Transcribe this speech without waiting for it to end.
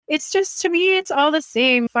It's just, to me, it's all the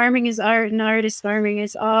same. Farming is art and art is farming.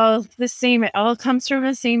 It's all the same. It all comes from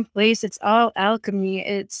the same place. It's all alchemy.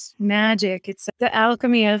 It's magic. It's the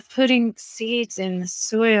alchemy of putting seeds in the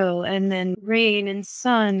soil and then rain and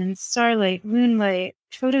sun and starlight, moonlight,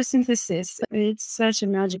 photosynthesis. It's such a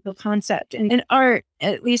magical concept. And in art,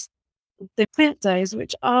 at least the plant dyes,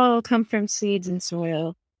 which all come from seeds and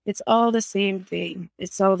soil, it's all the same thing.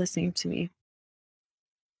 It's all the same to me.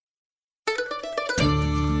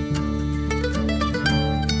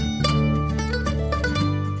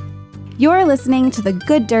 You're listening to the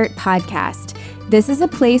Good Dirt Podcast. This is a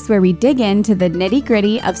place where we dig into the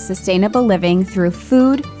nitty-gritty of sustainable living through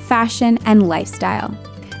food, fashion, and lifestyle.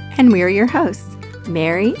 And we're your hosts,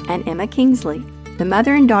 Mary and Emma Kingsley, the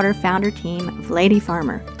mother and daughter founder team of Lady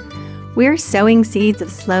Farmer. We're sowing seeds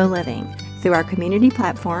of slow living through our community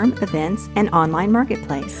platform, events, and online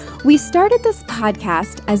marketplace. We started this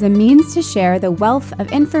podcast as a means to share the wealth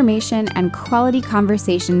of information and quality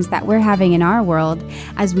conversations that we're having in our world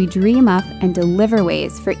as we dream up and deliver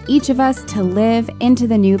ways for each of us to live into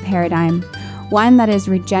the new paradigm, one that is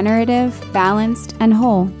regenerative, balanced, and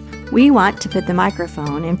whole. We want to put the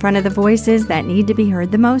microphone in front of the voices that need to be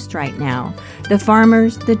heard the most right now. The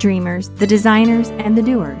farmers, the dreamers, the designers, and the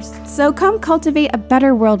doers. So come cultivate a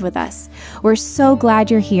better world with us. We're so glad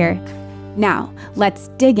you're here. Now, let's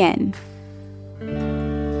dig in.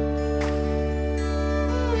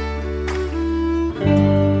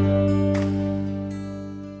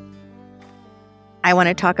 I want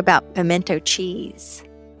to talk about pimento cheese.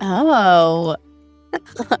 Oh,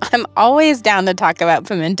 I'm always down to talk about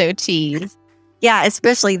pimento cheese. Yeah,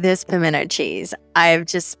 especially this pimento cheese. I've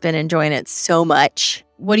just been enjoying it so much.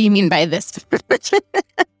 What do you mean by this?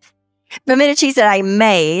 Pimento cheese that I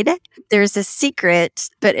made. There's a secret,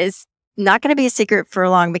 but it's not going to be a secret for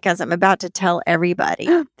long because I'm about to tell everybody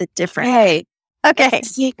the difference. Hey. Okay.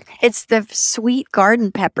 It's the sweet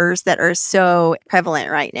garden peppers that are so prevalent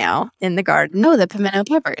right now in the garden. Oh, the pimento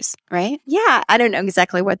peppers, right? Yeah. I don't know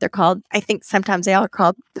exactly what they're called. I think sometimes they are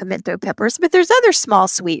called pimento peppers, but there's other small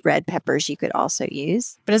sweet red peppers you could also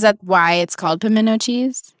use. But is that why it's called pimento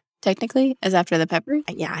cheese, technically, is after the pepper?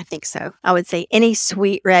 Yeah, I think so. I would say any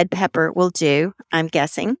sweet red pepper will do, I'm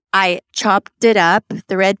guessing. I chopped it up,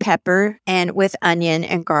 the red pepper, and with onion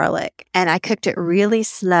and garlic. And I cooked it really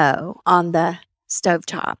slow on the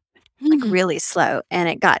stovetop, like really slow. And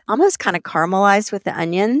it got almost kind of caramelized with the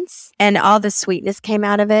onions and all the sweetness came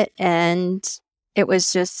out of it. And it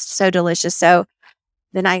was just so delicious. So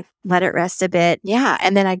then I let it rest a bit. Yeah.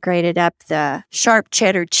 And then I grated up the sharp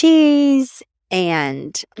cheddar cheese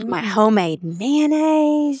and my homemade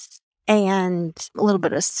mayonnaise and a little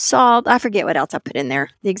bit of salt. I forget what else I put in there.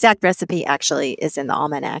 The exact recipe actually is in the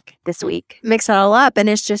almanac this week. Mix it all up and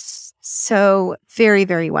it's just so very,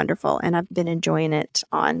 very wonderful. And I've been enjoying it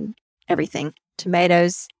on everything.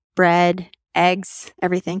 Tomatoes, bread, eggs,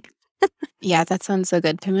 everything. Yeah, that sounds so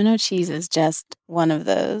good. Pimento cheese is just one of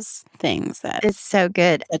those things that It's so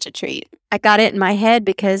good. such a treat. I got it in my head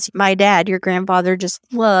because my dad, your grandfather, just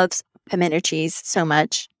loves pimento cheese so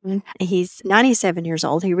much. He's 97 years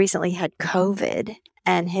old. He recently had COVID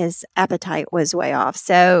and his appetite was way off.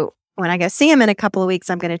 So when I go see him in a couple of weeks,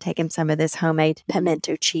 I'm going to take him some of this homemade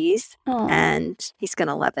pimento cheese and he's going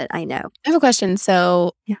to love it. I know. I have a question.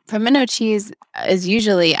 So pimento cheese is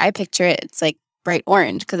usually, I picture it, it's like bright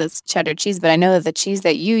orange because it's cheddar cheese. But I know that the cheese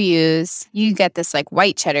that you use, you get this like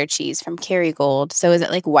white cheddar cheese from Kerrygold. So is it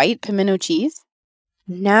like white pimento cheese?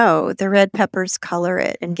 No, the red peppers color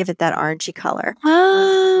it and give it that orangey color.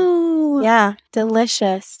 Oh, Yeah.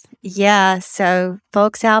 delicious. Yeah. So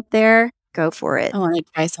folks out there, go for it. I want to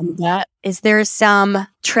try some of that. Is there some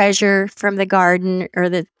treasure from the garden or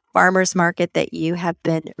the farmer's market that you have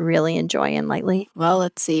been really enjoying lately? Well,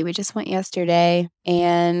 let's see. We just went yesterday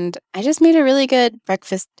and I just made a really good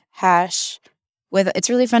breakfast hash. It's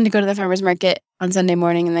really fun to go to the farmer's market on Sunday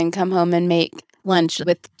morning and then come home and make lunch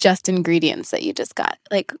with just ingredients that you just got.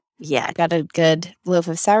 Like, Yeah. I got a good loaf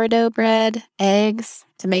of sourdough bread, eggs,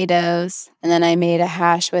 tomatoes, and then I made a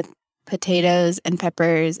hash with potatoes and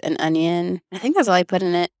peppers and onion. I think that's all I put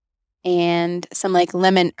in it. And some like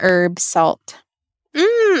lemon herb salt.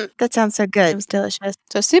 That sounds so It good. was delicious.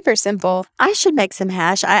 So super simple. I should make some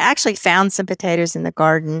hash. I actually found some potatoes in the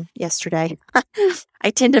garden yesterday. I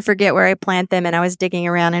tend to forget where I plant them, and I was digging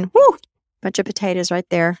around and bunch of potatoes right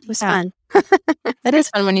there. It was fun. That is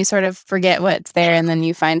fun when you sort of forget what's there and then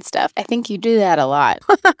you find stuff. I think you do that a lot.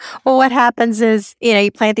 Well, what happens is,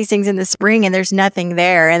 you plant these things in the spring and there's nothing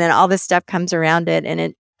there. And then all this stuff comes around it and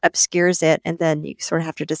it obscures it, and then you sort of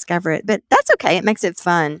have to discover it. But that's okay. It makes it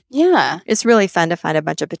fun. Yeah. It's really fun to find a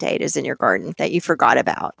bunch of potatoes in your garden that you forgot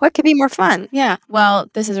about. What could be more fun? Yeah. Well,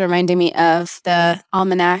 this is reminding me of the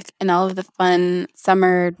almanac and all of the fun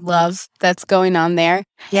summer love that's going on there.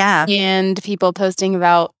 Yeah. And people posting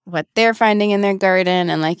about what they're finding in their garden.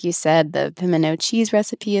 And like you said, the pimento cheese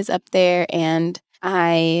recipe is up there. And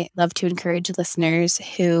I love to encourage listeners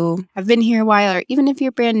who have been here a while, or even if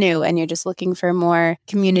you're brand new and you're just looking for more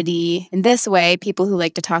community in this way, people who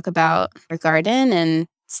like to talk about their garden and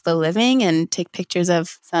slow living and take pictures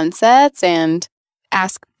of sunsets and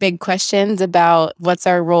ask big questions about what's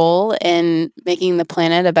our role in making the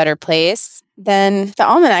planet a better place, then the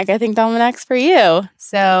Almanac, I think the Almanac's for you.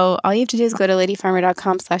 So all you have to do is go to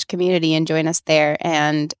ladyfarmer.com/community and join us there.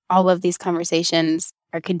 And all of these conversations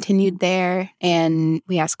are continued there. And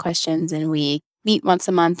we ask questions and we meet once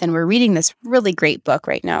a month. And we're reading this really great book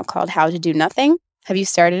right now called How to Do Nothing. Have you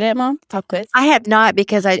started it, Mom? Pop quiz? I have not,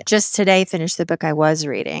 because I just today finished the book I was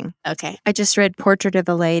reading. Okay. I just read Portrait of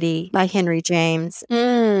a Lady by Henry James.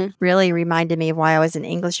 Really reminded me of why I was an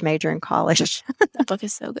English major in college. That book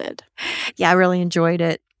is so good. Yeah, I really enjoyed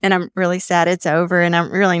it. And I'm really sad it's over, and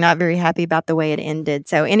I'm really not very happy about the way it ended.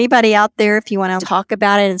 So anybody out there, if you want to talk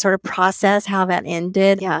about it and sort of process how that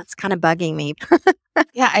ended, yeah, it's kind of bugging me.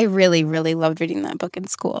 Yeah, I really, really loved reading that book in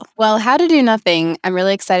school. Well, How to Do Nothing, I'm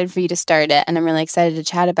really excited for you to start it, and I'm really excited to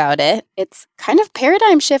chat about it. It's kind of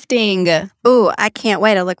paradigm shifting. Ooh, I can't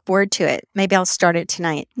wait. I look forward to it. Maybe I'll start it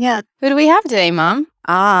tonight. Yeah. Who do we have today, Mom?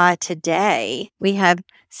 Today we have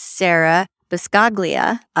Sara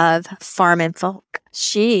Buscaglia of Farm and Folk.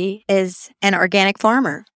 She is an organic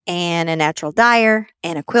farmer and a natural dyer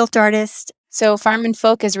and a quilt artist. So Farm and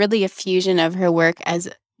Folk is really a fusion of her work as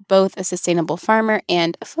both a sustainable farmer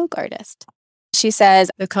and a folk artist. She says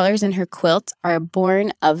the colors in her quilt are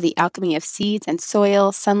born of the alchemy of seeds and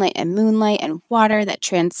soil, sunlight and moonlight and water that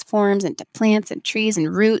transforms into plants and trees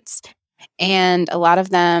and roots. And a lot of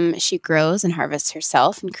them she grows and harvests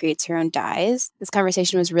herself and creates her own dyes. This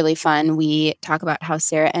conversation was really fun. We talk about how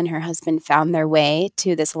Sara and her husband found their way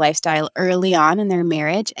to this lifestyle early on in their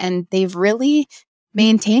marriage, and they've really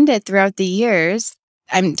maintained it throughout the years.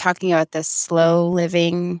 I'm talking about the slow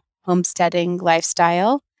living, homesteading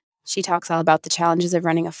lifestyle. She talks all about the challenges of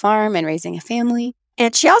running a farm and raising a family.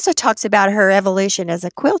 And she also talks about her evolution as a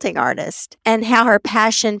quilting artist and how her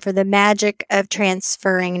passion for the magic of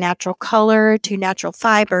transferring natural color to natural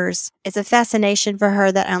fibers is a fascination for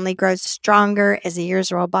her that only grows stronger as the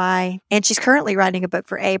years roll by. And she's currently writing a book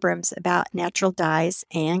for Abrams about natural dyes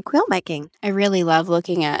and quilt making. I really love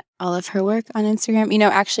looking at all of her work on Instagram.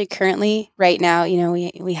 Actually currently right now,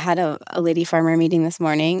 we had a lady farmer meeting this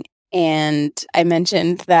morning. And I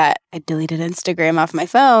mentioned that I deleted Instagram off my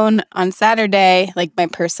phone on Saturday, like my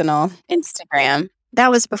personal Instagram. That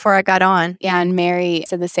was before I got on. Yeah, and Mary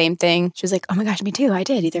said the same thing. She was like, oh my gosh, me too. I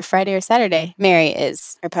did, either Friday or Saturday. Mary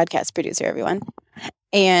is our podcast producer, everyone.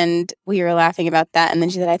 And we were laughing about that. And then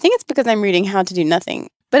she said, I think it's because I'm reading How to Do Nothing.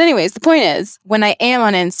 But anyways, the point is, when I am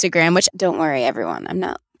on Instagram, which don't worry, everyone, I'm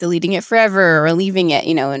not deleting it forever or leaving it,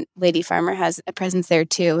 and Lady Farmer has a presence there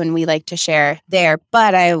too, and we like to share there.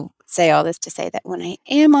 But I say all this to say that when I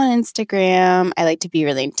am on Instagram, I like to be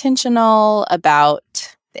really intentional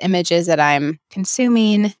about the images that I'm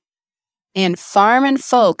consuming. And Farm and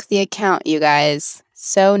Folk, the account, you guys,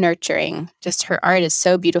 so nurturing. Just her art is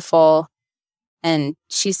so beautiful. And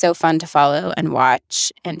she's so fun to follow and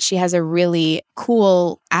watch. And she has a really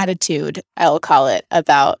cool attitude, I'll call it,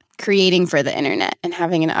 about creating for the internet and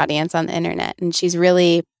having an audience on the internet. And she's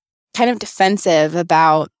really kind of defensive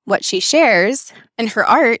about what she shares in her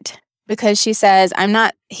art, because she says, I'm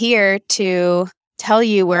not here to tell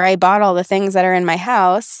you where I bought all the things that are in my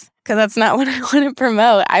house, because that's not what I want to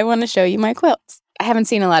promote. I want to show you my quilts. I haven't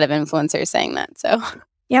seen a lot of influencers saying that. So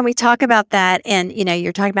yeah, we talk about that. And,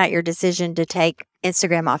 you're talking about your decision to take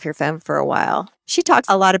Instagram off your phone for a while. She talks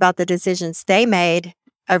a lot about the decisions they made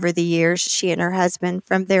over the years, she and her husband,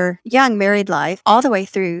 from their young married life all the way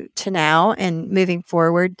through to now and moving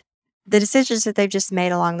forward. The decisions that they've just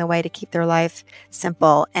made along the way to keep their life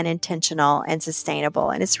simple and intentional and sustainable.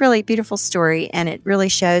 And it's really a beautiful story, and it really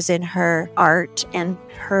shows in her art and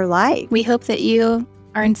her life. We hope that you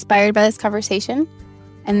are inspired by this conversation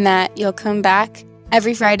and that you'll come back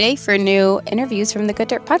every Friday for new interviews from the Good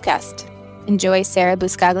Dirt podcast. Enjoy Sara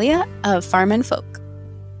Buscaglia of Farm and Folk.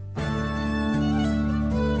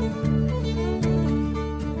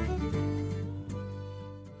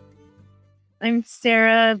 I'm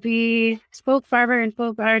Sara, the folk farmer and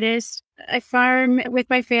folk artist. I farm with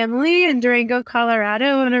my family in Durango,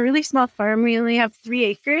 Colorado, on a really small farm. We only have 3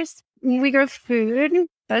 acres. We grow food.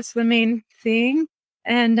 That's the main thing.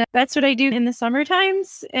 And that's what I do in the summer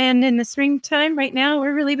times. And in the springtime, right now,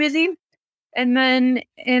 we're really busy. And then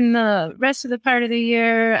in the rest of the part of the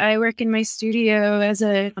year, I work in my studio as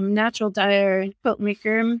a natural dyer and quilt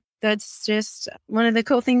maker. That's just one of the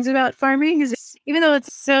cool things about farming is even though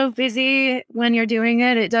it's so busy when you're doing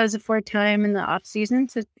it, it does afford time in the off season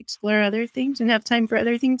to explore other things and have time for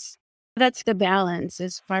other things. That's the balance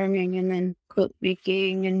is farming and then quilt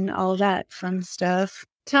making and all that fun stuff.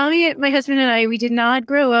 Tommy, my husband and I, we did not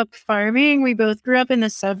grow up farming. We both grew up in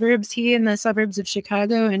the suburbs, he in the suburbs of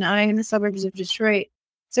Chicago and I in the suburbs of Detroit.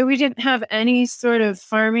 So we didn't have any sort of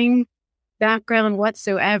farming background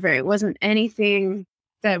whatsoever. It wasn't anything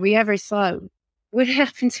that we ever thought would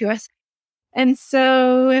happen to us. And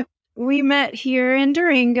so we met here in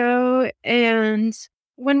Durango. And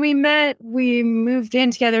when we met, we moved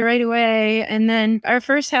in together right away. And then our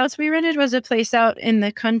first house we rented was a place out in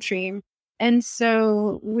the country. And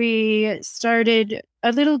so we started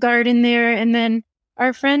a little garden there. And then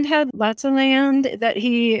our friend had lots of land that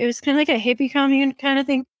it was kind of like a hippie commune kind of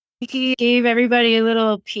thing. He gave everybody a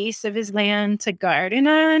little piece of his land to garden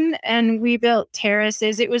on, and we built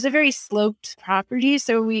terraces. It was a very sloped property,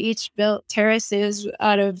 so we each built terraces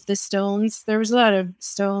out of the stones. There was a lot of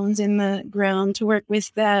stones in the ground to work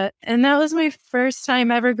with that. And that was my first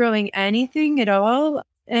time ever growing anything at all.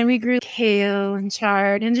 And we grew kale and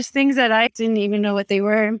chard and just things that I didn't even know what they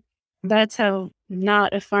were. That's how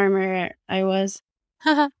not a farmer I was.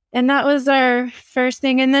 And that was our first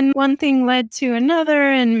thing. And then one thing led to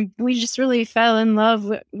another, and we just really fell in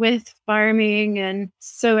love with farming. And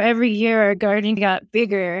so every year our garden got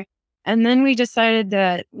bigger. And then we decided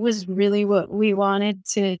that was really what we wanted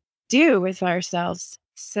to do with ourselves.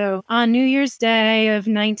 So on New Year's Day of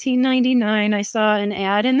 1999, I saw an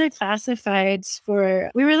ad in the classifieds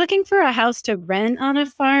we were looking for a house to rent on a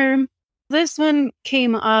farm. This one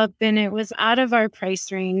came up and it was out of our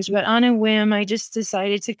price range, but on a whim, I just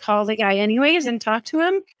decided to call the guy anyways and talk to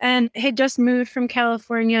him. And he just moved from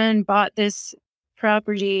California and bought this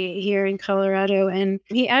property here in Colorado, and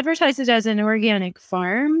he advertised it as an organic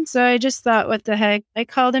farm. So I just thought, what the heck? I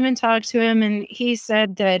called him and talked to him, and he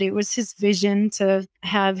said that it was his vision to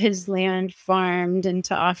have his land farmed and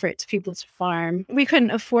to offer it to people to farm. We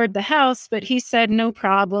couldn't afford the house, but he said no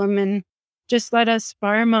problem and just let us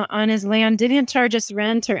farm on his land, didn't charge us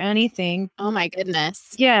rent or anything. Oh my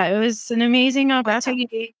goodness. Yeah, it was an amazing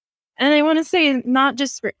opportunity. And I want to say not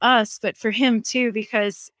just for us, but for him too,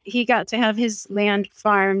 because he got to have his land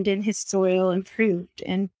farmed and his soil improved.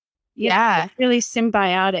 And Yeah. really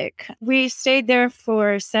symbiotic. We stayed there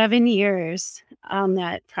for 7 years on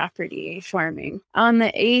that property farming. On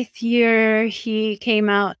the 8th year, he came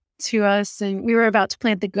out to us and we were about to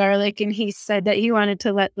plant the garlic, and he said that he wanted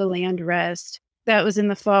to let the land rest. That was in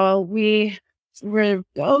the fall. We were,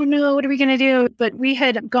 oh no, what are we going to do? But we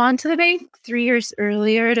had gone to the bank 3 years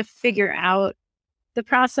earlier to figure out the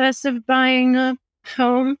process of buying a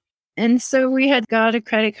home. And so we had got a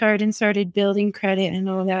credit card and started building credit and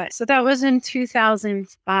all that. So that was in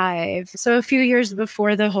 2005. So a few years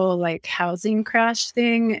before the whole like housing crash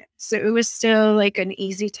thing. So it was still like an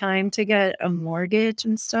easy time to get a mortgage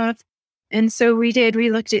and stuff. And so we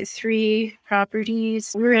looked at 3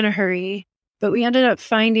 properties. We were in a hurry, but we ended up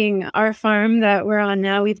finding our farm that we're on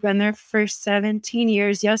now. We've been there for 17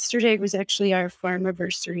 years. Yesterday was actually our farm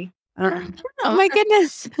anniversary. Oh my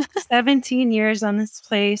goodness. 17 years on this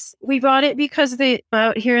place. We bought it because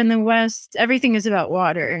out here in the West, everything is about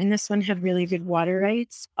water. And this one had really good water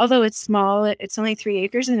rights. Although it's small, it's only 3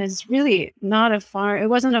 acres and it's really not a farm. It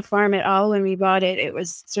wasn't a farm at all when we bought it. It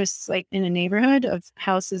was just like in a neighborhood of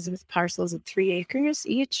houses with parcels of 3 acres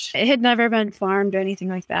each. It had never been farmed or anything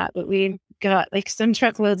like that, but we got like some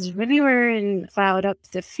truckloads of manure and plowed up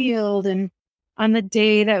the field. And on the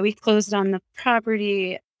day that we closed on the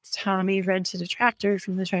property, Tommy rented a tractor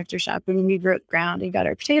from the tractor shop and we broke ground and got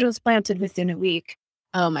our potatoes planted within a week.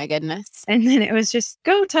 Oh my goodness. And then it was just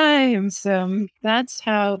go time. So that's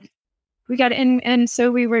how we got in. And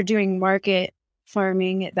so we were doing market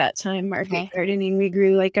farming at that time, market gardening. We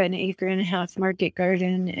grew like an 1.5 acre market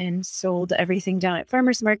garden and sold everything down at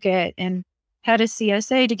farmers market and had a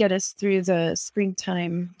CSA to get us through the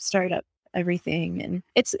springtime startup everything. And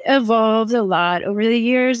it's evolved a lot over the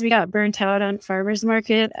years. We got burnt out on farmers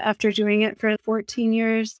market after doing it for 14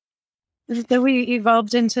 years. So we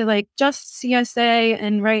evolved into like just CSA.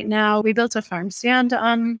 And right now we built a farm stand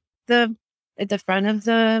at the front of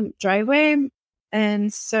the driveway.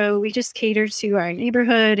 And so we just cater to our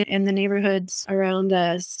neighborhood and the neighborhoods around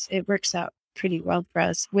us. It works out pretty well for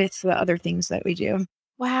us with the other things that we do.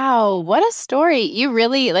 Wow. What a story. You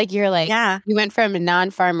really you Yeah. went from a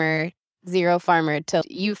non-farmer zero farmer till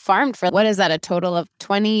you farmed for, what is that, a total of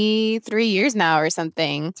 23 years now or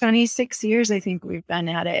something? 26 years, I think we've been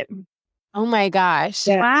at it. Oh my gosh.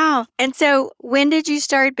 Yeah. Wow. And so when did you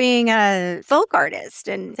start being a folk artist,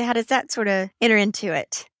 and how does that sort of enter into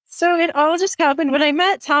it? So it all just happened when I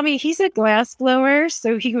met Tommy. He's a glass blower.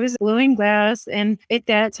 So he was blowing glass. And at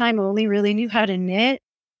that time, only really knew how to knit.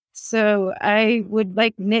 So I would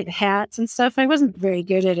like knit hats and stuff. I wasn't very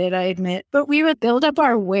good at it, I admit. But we would build up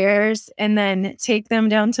our wares and then take them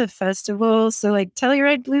down to festivals. So like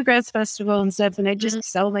Telluride Bluegrass Festival and stuff. And I'd just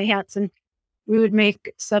sell my hats and we would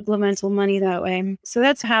make supplemental money that way. So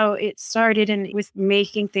that's how it started. And with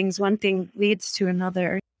making things, one thing leads to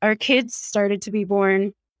another. Our kids started to be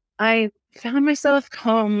born. I found myself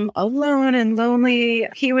home alone and lonely.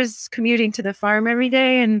 He was commuting to the farm every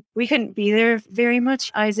day and we couldn't be there very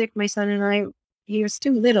much. Isaac, my son, and I, he was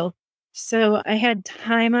too little. So I had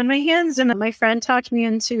time on my hands, and my friend talked me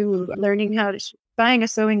into learning how to buying a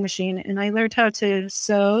sewing machine. And I learned how to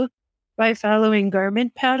sew by following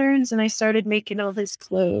garment patterns, and I started making all his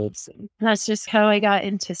clothes. And that's just how I got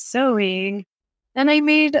into sewing. And I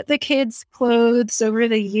made the kids' clothes over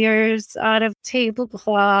the years out of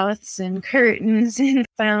tablecloths and curtains and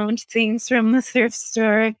found things from the thrift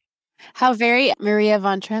store. How very Maria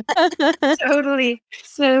von Trapp. Totally.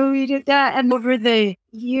 So we did that. And over the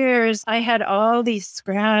years, I had all these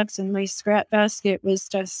scraps, and my scrap basket was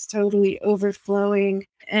just totally overflowing.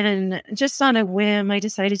 And just on a whim, I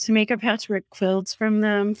decided to make a patchwork quilts from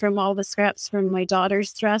them, from all the scraps from my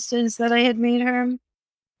daughter's dresses that I had made her.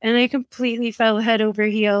 And I completely fell head over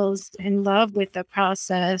heels in love with the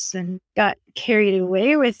process and got carried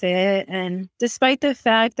away with it. And despite the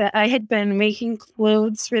fact that I had been making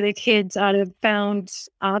clothes for the kids out of found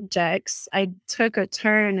objects, I took a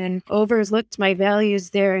turn and overlooked my values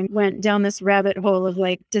there and went down this rabbit hole of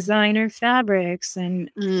like designer fabrics and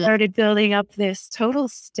started building up this total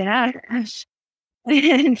stash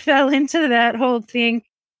and fell into that whole thing.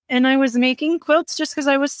 And I was making quilts just because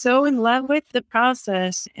I was so in love with the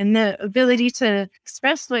process and the ability to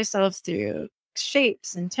express myself through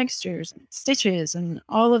shapes and textures and stitches and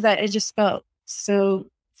all of that. It just felt so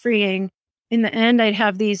freeing. In the end, I'd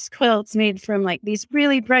have these quilts made from like these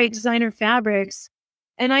really bright designer fabrics.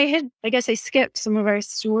 And I guess I skipped some of our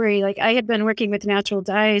story. Like I had been working with natural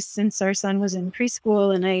dyes since our son was in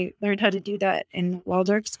preschool, and I learned how to do that in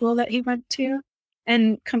Waldorf school that he went to,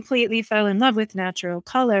 and completely fell in love with natural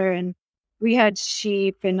color. And we had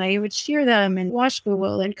sheep, and I would shear them and wash the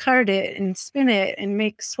wool and card it and spin it and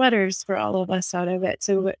make sweaters for all of us out of it.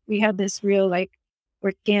 So we had this real like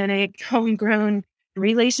organic, homegrown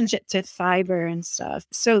relationship to fiber and stuff.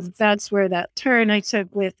 So that's where that turn I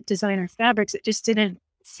took with designer fabrics. It just didn't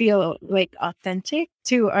feel like authentic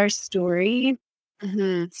to our story.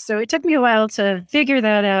 So it took me a while to figure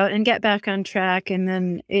that out and get back on track. And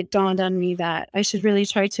then it dawned on me that I should really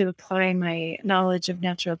try to apply my knowledge of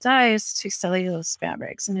natural dyes to cellulose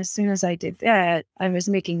fabrics. And as soon as I did that, I was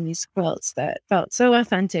making these quilts that felt so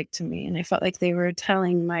authentic to me. And I felt like they were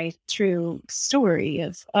telling my true story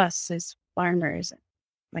of us as farmers,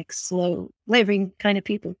 like slow living kind of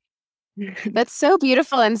people. That's so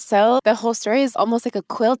beautiful. And so the whole story is almost like a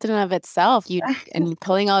quilt in and of itself. You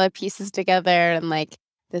pulling all the pieces together and like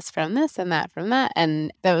this from this and that from that.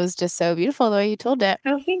 And that was just so beautiful the way you told it.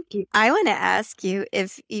 Oh, thank you. I want to ask you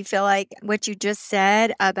if you feel like what you just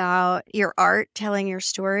said about your art telling your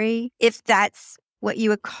story, if that's what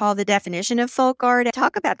you would call the definition of folk art.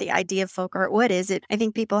 Talk about the idea of folk art. What is it? I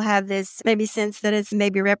think people have this maybe sense that it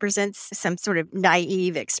maybe represents some sort of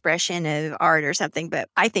naive expression of art or something, but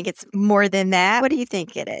I think it's more than that. What do you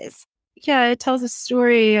think it is? Yeah, it tells a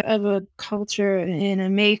story of a culture and a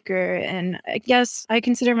maker. And I guess I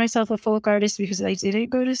consider myself a folk artist because I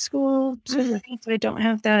didn't go to school. So I don't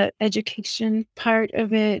have that education part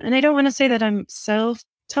of it. And I don't want to say that I'm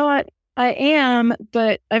self-taught. I am,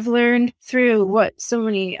 but I've learned through what so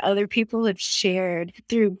many other people have shared,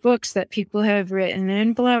 through books that people have written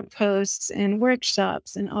and blog posts and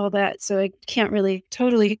workshops and all that. So I can't really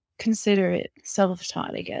totally consider it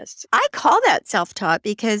self-taught, I guess. I call that self-taught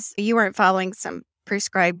because you weren't following some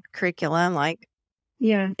prescribed curriculum like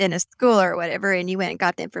in a school or whatever, and you went and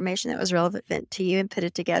got the information that was relevant to you and put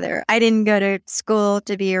it together. I didn't go to school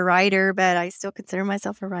to be a writer, but I still consider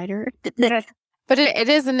myself a writer. But it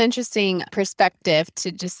is an interesting perspective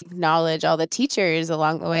to just acknowledge all the teachers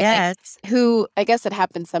along the way. Yes. Who, I guess it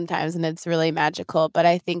happens sometimes and it's really magical, but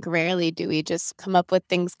I think rarely do we just come up with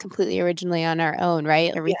things completely originally on our own,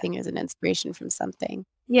 right? Everything is an inspiration from something.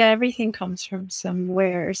 Yeah, everything comes from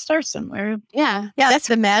somewhere, starts somewhere. Yeah. Yeah, that's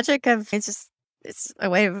the magic of it's just It's a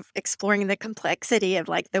way of exploring the complexity of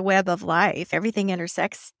like the web of life. Everything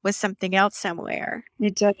intersects with something else somewhere.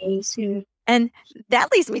 It does. Yeah. And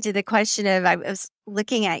that leads me to the question of I was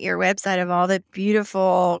looking at your website of all the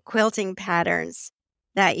beautiful quilting patterns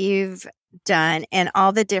that you've done and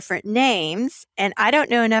all the different names. And I don't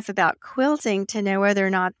know enough about quilting to know whether or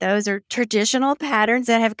not those are traditional patterns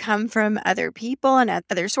that have come from other people and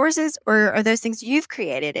other sources, or are those things you've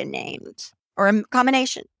created and named, or a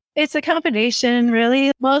combination? It's a combination,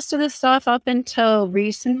 really. Most of the stuff up until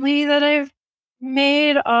recently that I've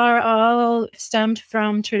made are all stemmed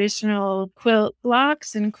from traditional quilt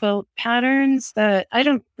blocks and quilt patterns that I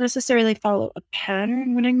don't necessarily follow a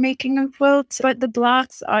pattern when I'm making a quilt, but the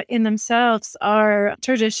blocks in themselves are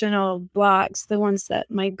traditional blocks, the ones that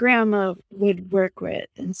my grandma would work with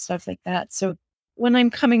and stuff like that. So when I'm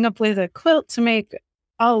coming up with a quilt to make,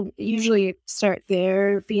 I'll usually start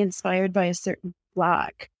there, be inspired by a certain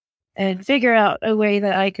block and figure out a way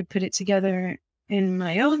that I could put it together in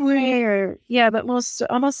my own way. Or but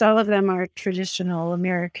almost all of them are traditional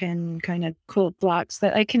American kind of quilt blocks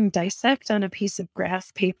that I can dissect on a piece of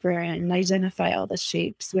graph paper and identify all the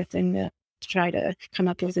shapes within the to try to come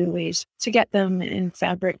up with ways to get them in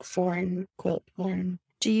fabric form, quilt form.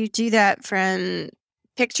 Do you do that from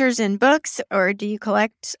pictures in books, or do you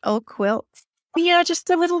collect old quilts? Yeah, just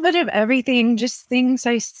a little bit of everything, just things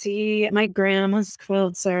I see. My grandma's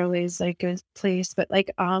quilts are always like a place, but like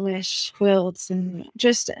Amish quilts and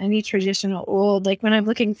just any traditional old. Like when I'm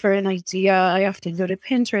looking for an idea, I often go to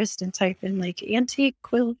Pinterest and type in like antique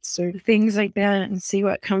quilts or things like that and see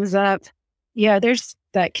what comes up. Yeah, there's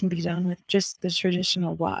that can be done with just the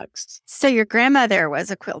traditional blocks. So your grandmother was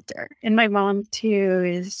a quilter. And my mom too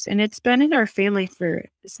is, and it's been in our family for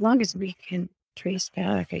as long as we can trace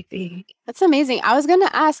back, I think. That's amazing. I was going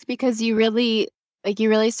to ask because you really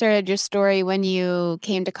started your story when you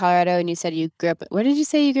came to Colorado and you said you grew up, where did you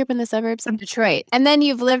say you grew up in the suburbs? Of Detroit. And then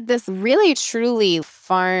you've lived this really truly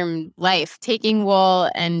farm life, taking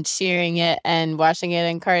wool and shearing it and washing it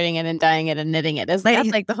and carding it and dyeing it and knitting it. That's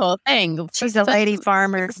like the whole thing. She's a lady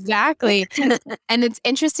farmer. Exactly. And it's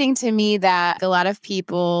interesting to me that a lot of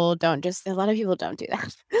people don't do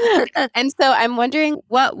that. And so I'm wondering,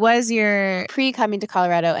 what was your pre-coming to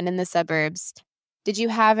Colorado and in the suburbs? Did you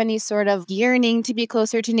have any sort of yearning to be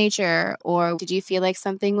closer to nature, or did you feel like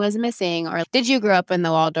something was missing, or did you grow up in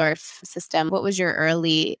the Waldorf system? What was your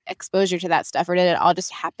early exposure to that stuff, or did it all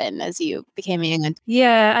just happen as you became a young adult?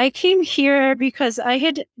 Yeah, I came here because I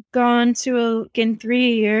had gone to, in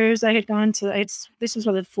 3 years, I had gone to, this was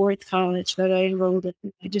the fourth college that I enrolled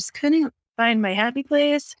in. I just couldn't find my happy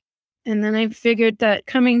place. And then I figured that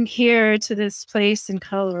coming here to this place in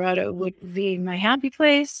Colorado would be my happy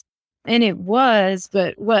place. And it was,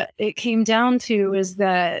 but what it came down to was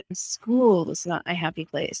that school was not a happy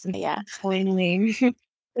place. And Yeah. finally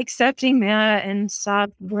accepting that and stop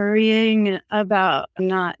worrying about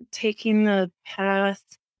not taking the path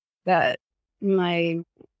that my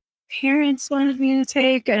parents wanted me to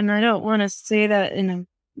take. And I don't want to say that in a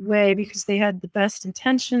way because they had the best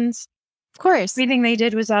intentions. Of course. Everything they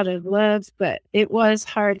did was out of love, but it was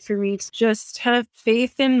hard for me to just have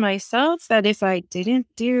faith in myself that if I didn't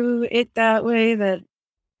do it that way, that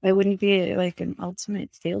I wouldn't be like an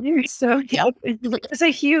ultimate failure. So it was a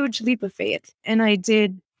huge leap of faith. And I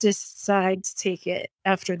did decide to take it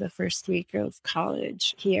after the first week of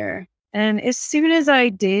college here. And as soon as I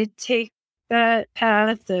did take that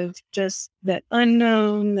path of just that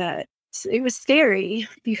unknown, that it was scary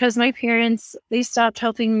because my parents, they stopped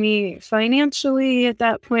helping me financially at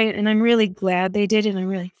that point, and I'm really glad they did, and I'm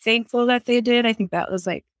really thankful that they did. I think that was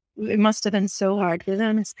like, it must have been so hard for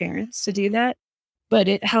them as parents to do that, but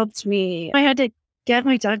it helped me. I had to get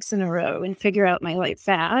my ducks in a row and figure out my life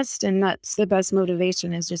fast, and that's the best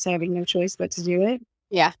motivation, is just having no choice but to do it.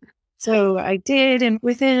 Yeah. So I did, and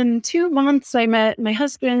within 2 months, I met my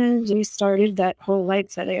husband. We started that whole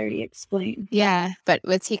life that I already explained. Yeah. But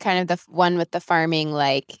was he kind of the one with the farming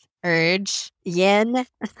like urge? Yin.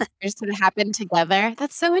 Just sort of happened together?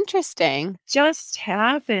 That's so interesting. Just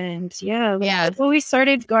happened. Yeah. Yeah. Well, we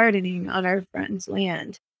started gardening on our friend's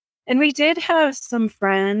land. And we did have some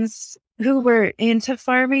friends who were into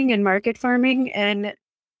farming and market farming. And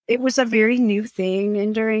it was a very new thing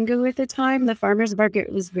in Durango at the time. The farmer's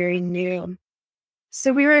market was very new.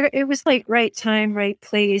 So it was like right time, right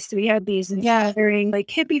place. We had these inspiring like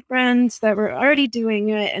hippie friends that were already doing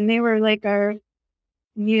it. And they were like our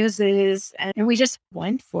muses, and we just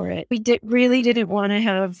went for it. We really didn't want to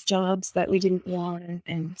have jobs that we didn't want.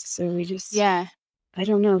 And so we just, I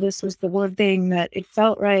don't know, this was the one thing that it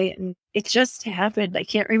felt right. And it just happened. I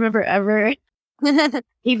can't remember ever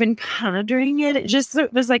even pondering it.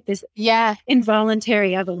 It was like this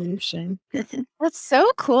involuntary evolution. That's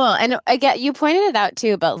so cool. And again, you pointed it out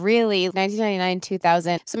too, but really 1999,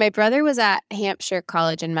 2000. So my brother was at Hampshire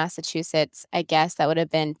College in Massachusetts. I guess that would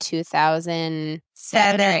have been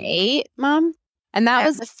 2007 or 8, Mom. And that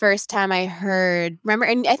was the first time I heard, remember,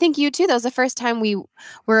 and I think you too, that was the first time we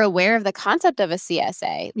were aware of the concept of a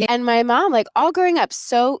CSA. Yeah. And my mom, like all growing up,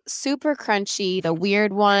 so super crunchy, the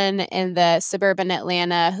weird one in the suburban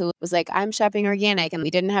Atlanta who was like, I'm shopping organic and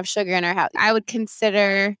we didn't have sugar in our house. I would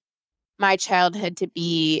consider my childhood to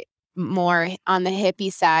be more on the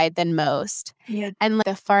hippie side than most. Yeah. And like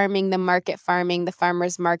the farming, the market farming, the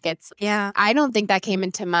farmers markets. Yeah. I don't think that came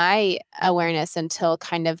into my awareness until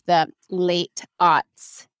kind of the late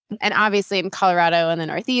aughts. And obviously in Colorado and the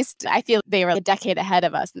Northeast, I feel they were a decade ahead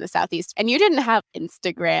of us in the Southeast. And you didn't have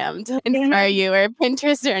Instagram to inspire you or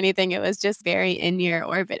Pinterest or anything. It was just very in your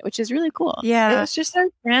orbit, which is really cool. Yeah. It was just our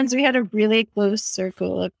friends. We had a really close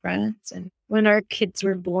circle of friends. And when our kids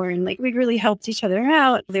were born, like we really helped each other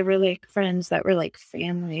out. They were like friends that were like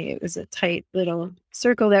family. It was a tight little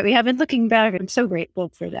circle that we have. And looking back, I'm so grateful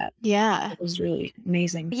for that. Yeah. It was really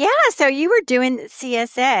amazing. Yeah. So you were doing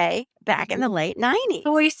CSA back in the late 90s.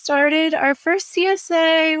 So we started, our first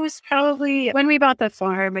CSA was probably when we bought the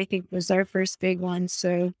farm, I think was our first big one.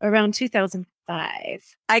 So around 2005. I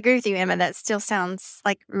agree with you, Emma. That still sounds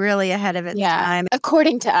like really ahead of its time.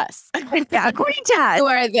 According to us. Yeah, according to us. Who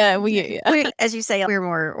are we, as you say, we were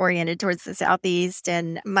more oriented towards the Southeast.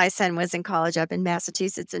 And my son was in college up in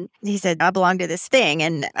Massachusetts. And he said, I belong to this thing.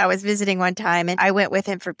 And I was visiting one time and I went with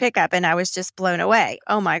him for pickup and I was just blown away.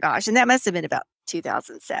 Oh my gosh. And that must have been about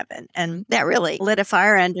 2007. And that really lit a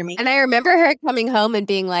fire under me. And I remember her coming home and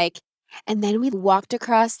being like, and then we walked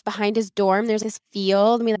across behind his dorm. There's this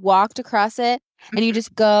field. And we walked across it. And you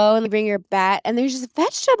just go and bring your bat and there's just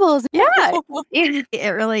vegetables. Yeah. It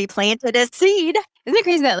really planted a seed. Isn't it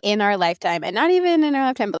crazy that in our lifetime, and not even in our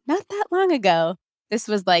lifetime, but not that long ago, this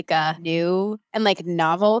was like a new and like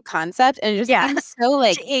novel concept. And it just so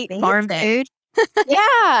like to eat farm food.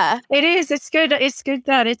 Yeah. It is. It's good. It's good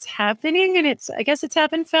that it's happening. And I guess it's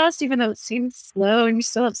happened fast, even though it seems slow and we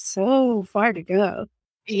still have so far to go.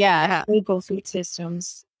 Yeah. Local food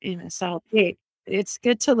systems in a South Bay. It's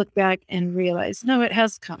good to look back and realize, no, it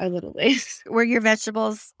has come a little ways. Were your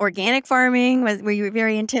vegetables organic farming? Were you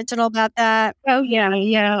very intentional about that? Oh, yeah.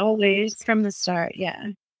 Yeah. Always from the start. Yeah.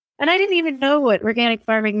 And I didn't even know what organic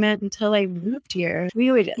farming meant until I moved here.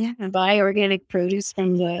 We would buy organic produce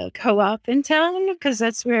from the co-op in town because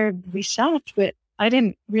that's where we shopped. But I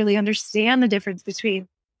didn't really understand the difference between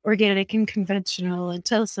organic and conventional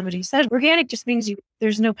until somebody said organic just means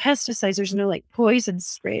there's no pesticides, there's no like poison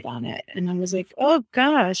sprayed on it. And I was like, oh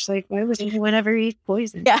gosh, like why would anyone ever eat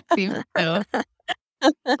poison? Yeah.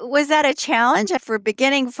 Was that a challenge for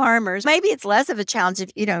beginning farmers? Maybe it's less of a challenge if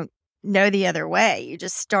you don't know the other way. You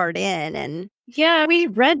just start in and yeah, we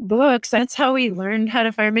read books. That's how we learned how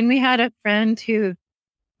to farm. And we had a friend who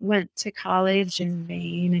went to college in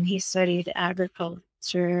Maine and he studied agriculture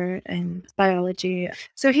and biology.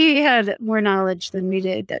 So he had more knowledge than we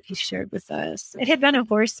did that he shared with us. It had been a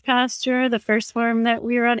horse pasture, the first farm that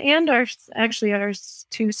we were on, and ours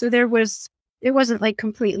too. So it wasn't like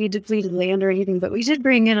completely depleted land or anything, but we did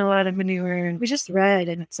bring in a lot of manure and we just read.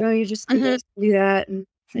 And so you just do that and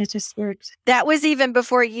it just worked. That was even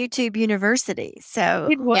before YouTube University. So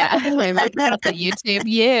it was. Yeah, I remember the YouTube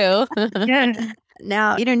you. Yeah.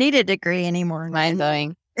 Now you don't need a degree anymore. Mind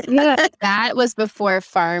blowing. Yeah. That was before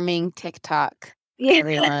farming TikTok. Yeah.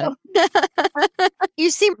 Everyone. You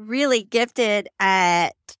seem really gifted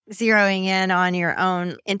at zeroing in on your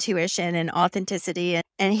own intuition and authenticity.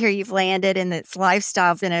 And here you've landed in this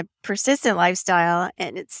lifestyle, in a persistent lifestyle,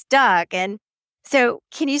 and it's stuck. And so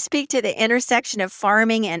can you speak to the intersection of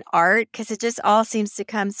farming and art? Because it just all seems to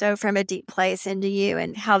come so from a deep place into you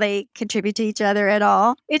and how they contribute to each other at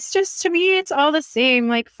all. It's just, to me, it's all the same.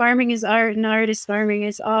 Like farming is art and art is farming.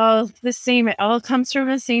 It's all the same. It all comes from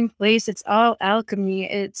the same place. It's all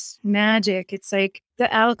alchemy. It's magic. It's like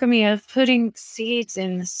the alchemy of putting seeds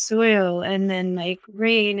in the soil and then like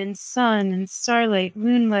rain and sun and starlight,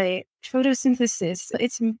 moonlight, photosynthesis.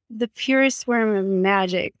 It's the purest form of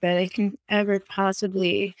magic that I can ever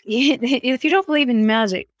possibly. If you don't believe in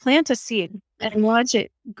magic, plant a seed and watch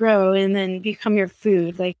it grow and then become your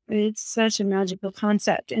food. Like it's such a magical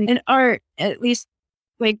concept. And in art, at least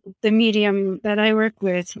like the medium that I work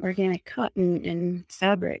with, organic cotton and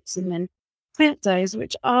fabrics, and then plant dyes,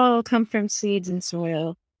 which all come from seeds and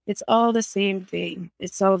soil. It's all the same thing.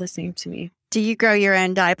 It's all the same to me. Do you grow your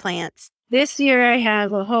own dye plants? This year I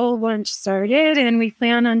have a whole bunch started, and we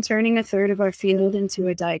plan on turning a third of our field into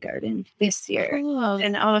a dye garden this year. Cool.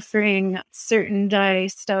 And offering certain dye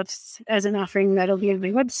stuffs as an offering that'll be on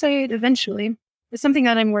my website eventually. It's something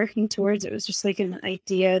that I'm working towards. It was just like an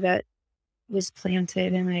idea that was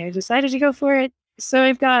planted, and I decided to go for it. So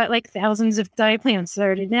I've got like thousands of dye plants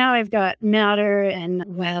started now. I've got madder and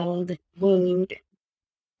weld, wood.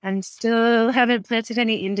 And still haven't planted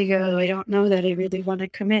any indigo. I don't know that I really want to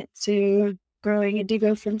commit to growing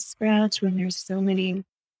indigo from scratch when there's so many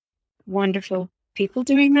wonderful people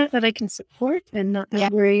doing that I can support and not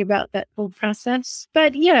worry about that whole process.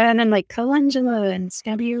 But yeah, and then like calendula and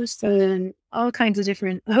scabiosa and all kinds of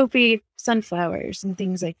different Hopi sunflowers and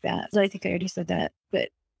things like that. So I think I already said that. But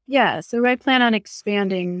yeah, so I plan on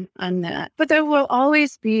expanding on that. But there will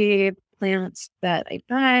always be plants that I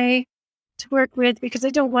buy to work with, because I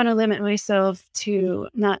don't want to limit myself to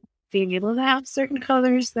not being able to have certain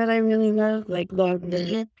colors that I really love, like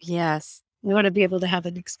lavender. Yes. I want to be able to have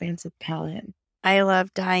an expansive palette. I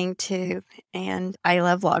love dyeing too, and I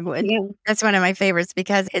love logwood. Yeah. That's one of my favorites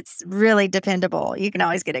because it's really dependable. You can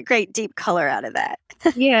always get a great deep color out of that.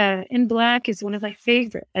 Yeah, and black is one of my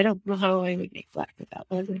favorite. I don't know how I would make black without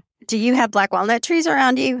leather. Do you have black walnut trees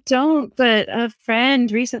around you? Don't, but a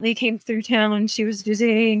friend recently came through town. She was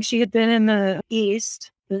visiting. She had been in the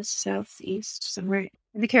southeast, somewhere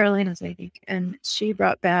in the Carolinas, I think. And she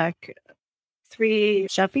brought back 3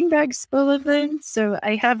 shopping bags full of them. So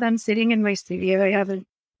I have them sitting in my studio. I haven't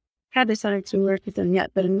had the time to work with them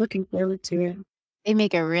yet, but I'm looking forward to it. They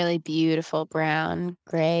make a really beautiful brown,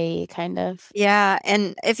 gray kind of. Yeah,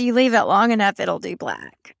 and if you leave it long enough, it'll do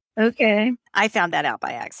black. Okay. I found that out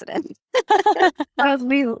by accident. Well,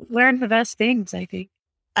 we learned the best things, I think.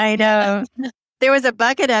 I know. There was a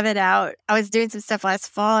bucket of it out. I was doing some stuff last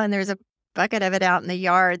fall, and there was a bucket of it out in the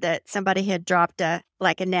yard that somebody had dropped a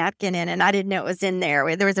napkin in, and I didn't know it was in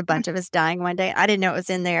there. There was a bunch of us dying one day. I didn't know it was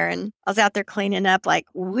in there, and I was out there cleaning up like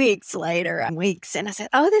weeks later, and I said,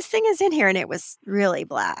 "Oh, this thing is in here," and it was really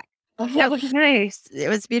black. Oh, that was nice. It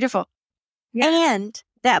was beautiful. Yeah. And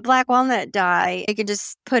that black walnut dye, you can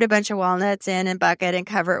just put a bunch of walnuts in a bucket and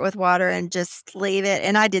cover it with water and just leave it.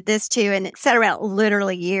 And I did this too, and it sat around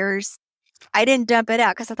literally years. I didn't dump it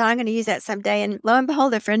out because I thought I'm going to use that someday. And lo and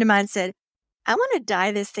behold, a friend of mine said, "I want to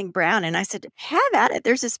dye this thing brown." And I said, "Have at it."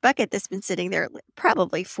 There's this bucket that's been sitting there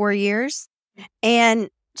probably 4 years. And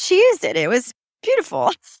she used it. It was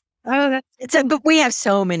beautiful. Oh, But we have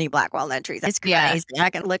so many black walnut trees. It's crazy. Yeah.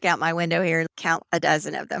 I can look out my window here and count a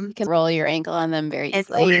dozen of them. You can roll your ankle on them very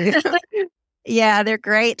It's easily. Yeah, they're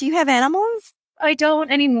great. Do you have animals? I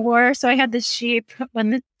don't anymore. So I had the sheep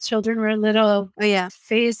when the children were little. Oh, yeah.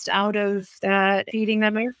 Phased out of that, feeding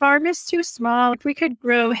them. Our farm is too small. If we could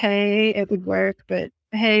grow hay, it would work, but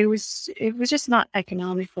hay was just not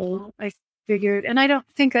economical, I figured. And I don't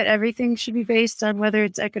think that everything should be based on whether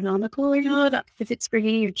it's economical or not, if it's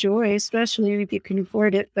bringing you joy, especially if you can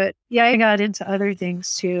afford it. But yeah, I got into other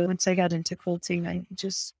things too. Once I got into quilting, I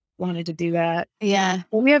just wanted to do that. Yeah.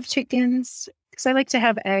 Well, we have chickens because I like to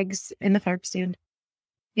have eggs in the farm stand.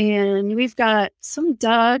 And we've got some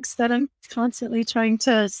dogs that I'm constantly trying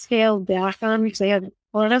to scale back on because I had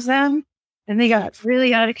a lot of them. And they got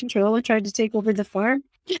really out of control and tried to take over the farm.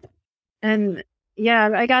 And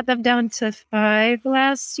yeah, I got them down to 5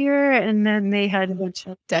 last year. And then they had a bunch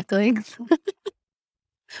of Ducklings.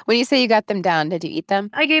 When you say you got them down, did you eat them?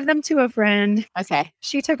 I gave them to a friend. Okay.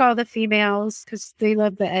 She took all the females because they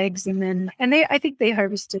love the eggs. And I think they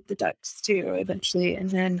harvested the ducks too eventually. And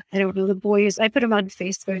then I don't know, the boys, I put them on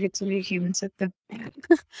Facebook. It's a human took them.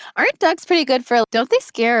 Aren't ducks pretty good for, don't they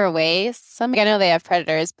scare away some? I know they have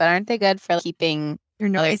predators, but aren't they good for keeping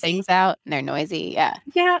other things out? And they're noisy. Yeah.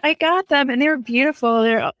 Yeah, I got them and they were beautiful.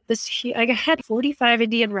 I had 45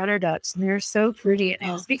 Indian runner ducks and they're so pretty. And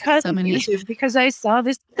it was because of YouTube, because I saw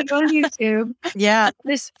this on YouTube. Yeah.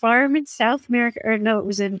 This farm in South America, or no, it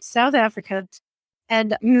was in South Africa.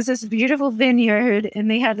 And it was this beautiful vineyard and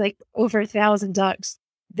they had like over 1,000 ducks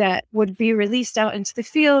that would be released out into the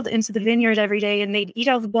field, into the vineyard every day, and they'd eat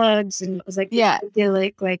all the bugs. And it was like, yeah,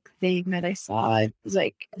 idyllic like thing that I saw. I was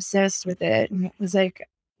like obsessed with it. And it was like,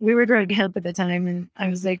 we were growing hemp at the time, and I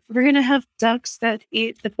was like, we're going to have ducks that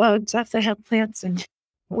eat the bugs off the hemp plants. And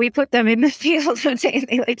we put them in the field one day, and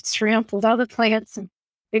they like trampled all the plants, and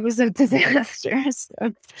it was a disaster. So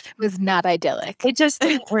it was not idyllic. It just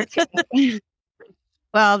didn't work.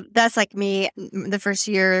 Well, that's like me. The first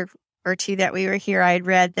year or two that we were here, I had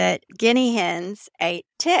read that guinea hens ate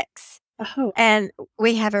ticks. Oh. And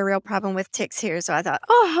we have a real problem with ticks here. So I thought,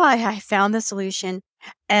 I found the solution.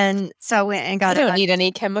 And so I went and got You don't need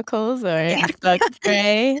any chemicals or bug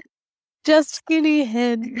spray. Just guinea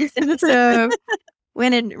hens. So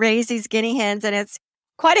went and raised these guinea hens, and it's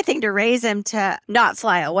quite a thing to raise them to not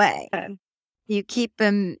fly away. You keep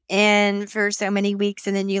them in for so many weeks,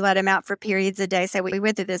 and then you let them out for periods a day. So we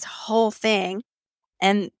went through this whole thing,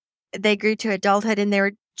 and they grew to adulthood, and they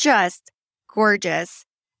were just gorgeous.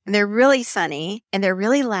 And they're really funny, and they're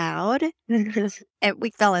really loud. And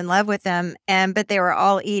we fell in love with them, but they were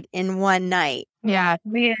all eat in one night. Yeah.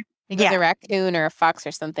 Man, A raccoon or a fox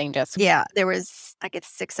or something just. Yeah, there was, I guess,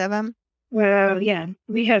 6 of them. well, yeah,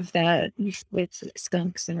 we have that with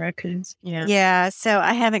skunks and raccoons. Yeah, so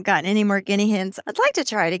I haven't gotten any more guinea hens. I'd like to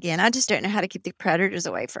try it again. I just don't know how to keep the predators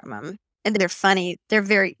away from them. And they're funny. They're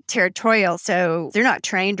very territorial, so they're not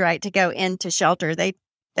trained right to go into shelter.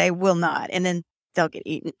 They will not, and then they'll get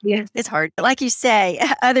eaten. Yeah. It's hard. But like you say,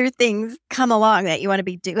 other things come along that you want to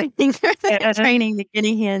be doing training the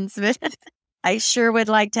guinea hens. But I sure would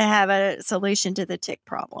like to have a solution to the tick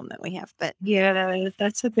problem that we have. But yeah,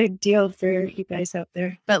 that's a big deal for you guys out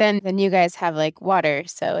there. But then you guys have like water,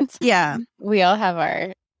 so it's we all have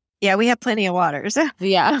our we have plenty of water. So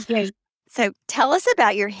yeah. So tell us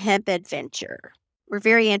about your hemp adventure. We're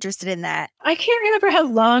very interested in that. I can't remember how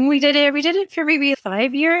long we did it. We did it for maybe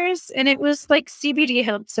 5 years, and it was like CBD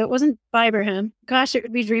hemp, so it wasn't fiber hemp. Gosh, it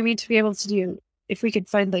would be dreamy to be able to do if we could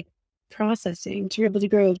find like processing to be able to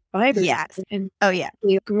grow fiber. Yes. And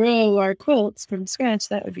we grow our quilts from scratch.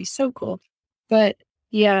 That would be so cool. But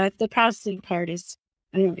yeah, the processing part is,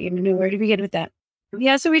 I don't even know where to begin with that.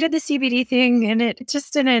 Yeah, so we did the CBD thing, and it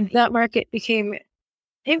just didn't, that market became,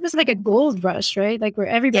 it was like a gold rush, right? Like where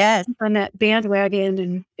everybody's on that bandwagon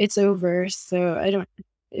and it's over. So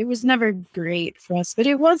it was never great for us, but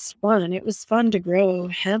it was fun. It was fun to grow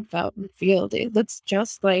hemp out in the field. It looks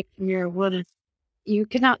just like marijuana. You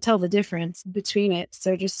cannot tell the difference between it.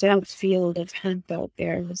 So just to have a field of hemp out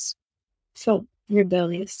there felt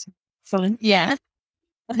rebellious, fun. Yeah.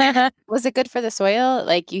 Was it good for the soil?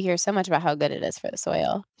 Like you hear so much about how good it is for the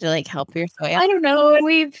soil. Did it like help your soil? I don't know.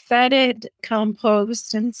 We've fed it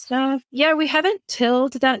compost and stuff. Yeah, we haven't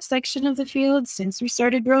tilled that section of the field since we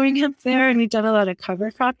started growing hemp there, and we've done a lot of cover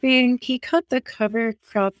cropping. He cut the cover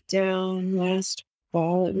crop down last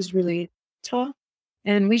fall. It was really tall.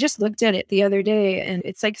 And we just looked at it the other day, and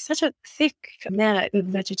it's like such a thick mat of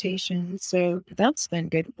vegetation. So that's been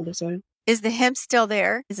good for the soil. Is the hemp still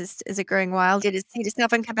there? Is it growing wild? Did it seed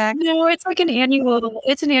itself and come back? No, it's like an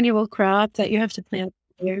annual crop that you have to plant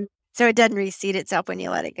there. So it doesn't reseed itself when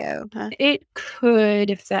you let it go, huh? It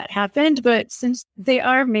could if that happened, but since they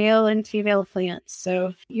are male and female plants,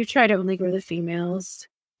 so you try to only grow the females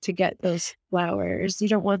to get those flowers. You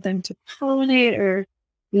don't want them to pollinate, or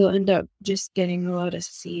you'll end up just getting a lot of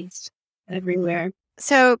seeds everywhere.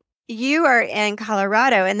 So you are in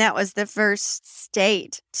Colorado, and that was the first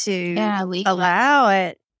state to allow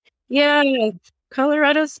it. Yeah,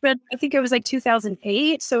 Colorado's been, I think it was like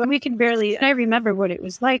 2008. So we can barely, I remember what it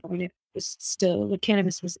was like when it was still, the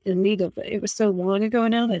cannabis was illegal, but it was so long ago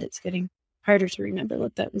now that it's getting harder to remember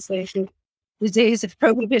what that was like. The days of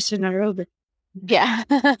prohibition are over. Yeah.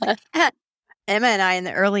 Emma and I, in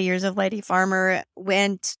the early years of Lady Farmer,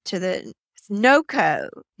 went to the NOCO,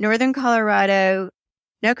 Northern Colorado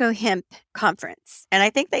NOCO Hemp Conference. And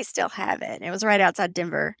I think they still have it. It was right outside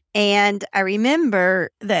Denver. And I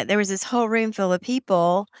remember that there was this whole room full of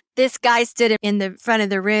people. This guy stood in the front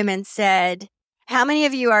of the room and said, "How many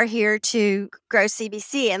of you are here to grow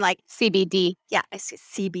CBC?" And like CBD. Yeah, I see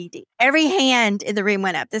CBD. Every hand in the room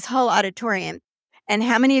went up, this whole auditorium. And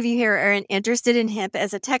how many of you here are interested in hemp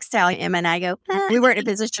as a textile? Emma and I go, we weren't in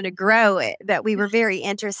a position to grow it, but we were very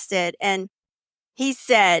interested. And he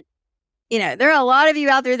said, there are a lot of you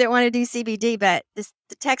out there that want to do CBD, but the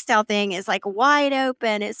textile thing is like wide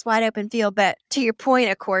open. It's wide open field. But to your point,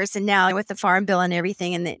 of course, and now with the Farm Bill and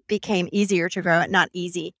everything, and it became easier to grow it. Not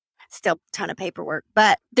easy, still a ton of paperwork,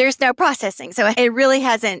 but there's no processing. So it really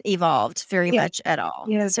hasn't evolved very much at all.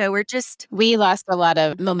 Yeah. So we lost a lot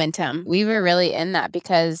of momentum. We were really in that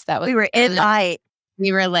because we were in light.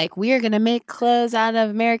 We were like, we are going to make clothes out of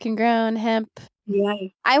American grown hemp. Yeah.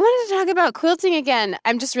 I wanted to talk about quilting again.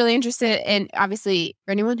 I'm just really interested in, obviously,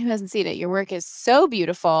 for anyone who hasn't seen it, your work is so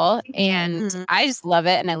beautiful and I just love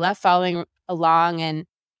it. And I love following along, and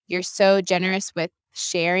you're so generous with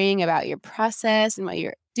sharing about your process and what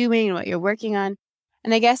you're doing and what you're working on.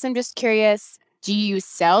 And I guess I'm just curious, Do you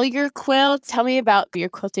sell your quilts? Tell me about your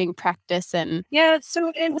quilting practice. And Yeah,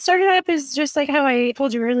 so it started up as just like how I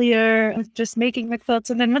told you earlier, just making the quilts.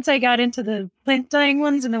 And then once I got into the plant dyeing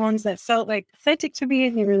ones and the ones that felt like authentic to me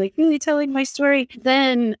and they were like really telling my story,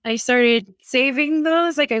 then I started saving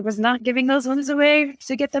those. Like I was not giving those ones away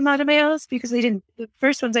to get them out of my house because the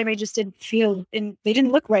first ones I made just didn't feel, and they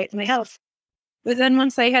didn't look right in my house. But then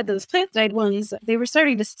once I had those plant dyed ones, they were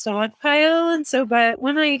starting to stockpile. And so, but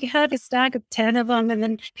when I had a stack of 10 of them, and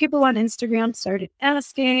then people on Instagram started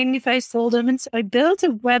asking if I sold them. And so I built a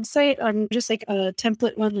website on just like a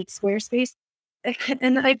template one, like Squarespace.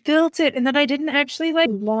 And I built it, and then I didn't actually like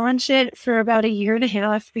launch it for about 1.5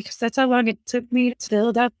 years because that's how long it took me to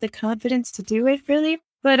build up the confidence to do it, really.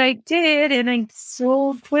 But I did, and I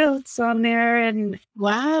sold quilts on there, and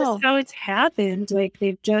wow, that's how it's happened. Like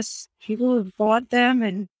people have bought them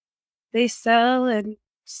and they sell, and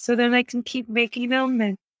so then I can keep making them.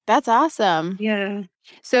 And that's awesome. yeah.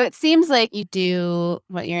 So it seems like you do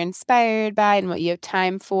what you're inspired by and what you have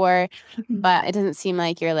time for, but it doesn't seem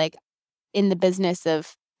like you're like in the business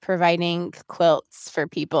of providing quilts for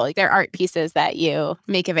people. Like they're art pieces that you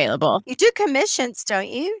make available. You do commissions, don't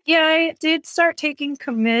you? Yeah, I did start taking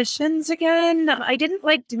commissions again. I didn't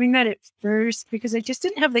like doing that at first because I just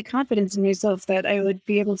didn't have the confidence in myself that I would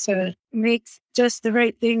be able to make just the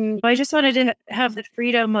right thing. I just wanted to have the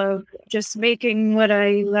freedom of just making what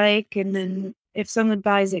I like, and then if someone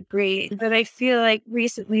buys it, great. But I feel like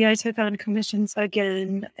recently I took on commissions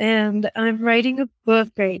again, and I'm writing a book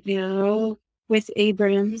right now with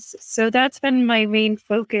Abrams. So that's been my main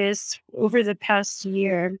focus over the past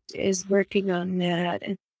year, is working on that.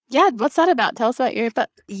 Yeah, what's that about? Tell us about your book.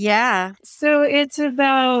 Yeah. So it's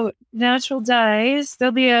about natural dyes.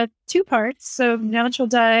 There'll be 2 parts. So natural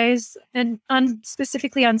dyes and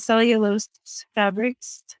specifically on cellulose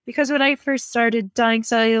fabrics. Because when I first started dyeing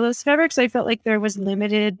cellulose fabrics, I felt like there was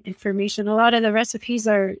limited information. A lot of the recipes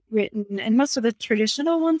are written, and most of the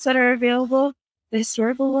traditional ones that are available, the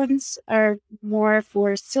historical ones, are more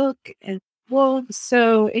for silk and wool.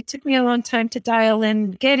 So it took me a long time to dial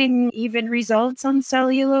in getting even results on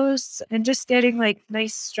cellulose and just getting like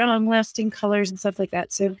nice, strong, lasting colors and stuff like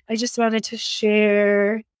that. So I just wanted to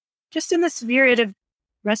share, just in the spirit of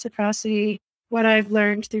reciprocity, what I've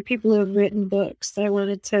learned through people who have written books. I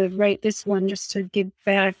wanted to write this one just to give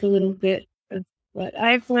back a little bit of what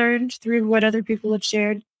I've learned through what other people have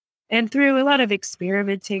shared and through a lot of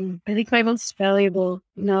experimenting. I think my most valuable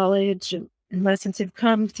knowledge and lessons have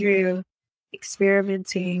come through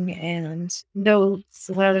experimenting and notes,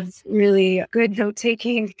 a lot of really good note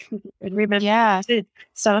taking and remember to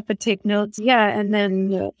stop and take notes. Yeah. And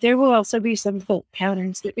then there will also be some quilt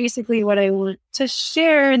patterns. But basically, what I want to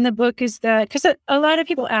share in the book is that because a lot of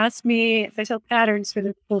people ask me if I sell patterns for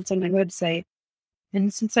the quilts on my website.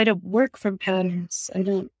 And since I don't work from patterns, I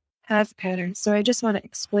don't have patterns. So I just want to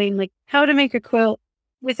explain like how to make a quilt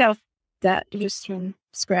without that, just from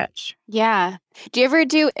scratch. Yeah. Do you ever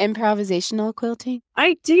do improvisational quilting?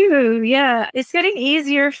 I do. Yeah. It's getting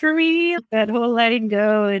easier for me. That whole letting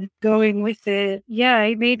go and going with it. Yeah.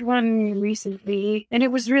 I made one recently and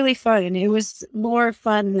it was really fun. It was more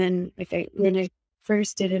fun than when I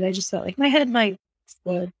first did it. I just felt like my head might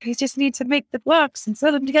explode. I just need to make the blocks and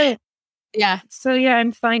sew them together. Yeah. So yeah,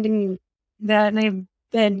 I'm finding that, and I've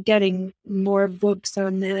been getting more books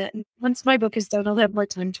on that. Once my book is done, I'll have more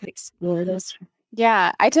time to explore those.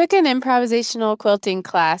 Yeah. I took an improvisational quilting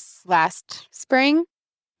class last spring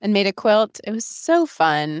and made a quilt. It was so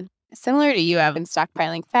fun. Similar to you, I've been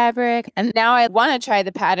stockpiling fabric. And now I want to try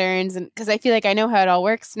the patterns because I feel like I know how it all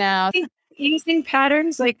works now. Using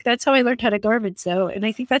patterns, like that's how I learned how to garment sew. And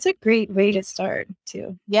I think that's a great way to start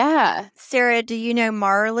too. Yeah. Sara, do you know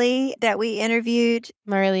Marley that we interviewed?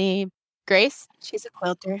 Marley Grace? She's a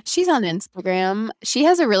quilter. She's on Instagram. She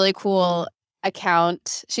has a really cool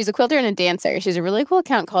account. She's a quilter and a dancer. She's a really cool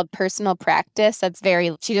account called Personal Practice.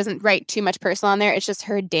 She doesn't write too much personal on there. It's just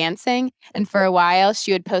her dancing. And for a while,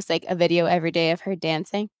 she would post like a video every day of her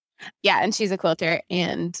dancing. Yeah. And she's a quilter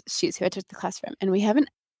and she's who I took the class from. And we have an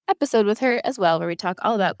episode with her as well where we talk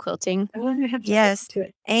all about quilting. I want to have Yes. to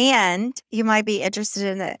it. And you might be interested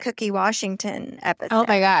in the Cookie Washington episode. Oh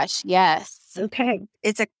my gosh. Yes. Okay.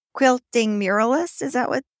 It's a quilting muralist. Is that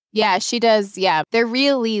what? Yeah, she does. Yeah. They're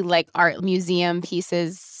really like art museum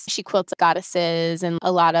pieces. She quilts goddesses and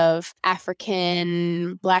a lot of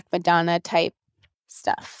African Black Madonna type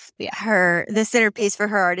stuff. Yeah. The centerpiece for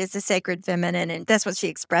her art is the sacred feminine, and that's what she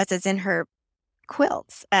expresses in her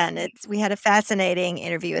quilts. And we had a fascinating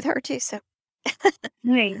interview with her too. So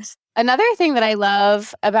Nice. Another thing that I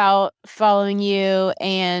love about following you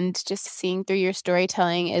and just seeing through your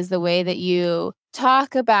storytelling is the way that you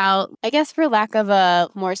talk about, I guess for lack of a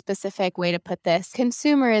more specific way to put this,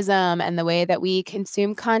 consumerism and the way that we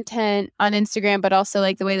consume content on Instagram, but also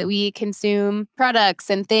like the way that we consume products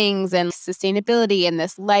and things and sustainability and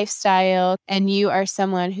this lifestyle. And you are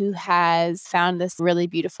someone who has found this really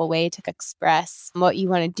beautiful way to express what you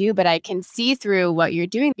want to do, but I can see through what you're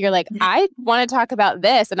doing. You're like, I want to talk about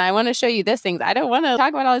this and I want to show you this things. I don't want to talk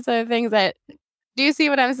about all these other things that do you see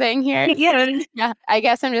what I'm saying here? Yeah. Yeah. I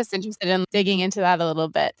guess I'm just interested in digging into that a little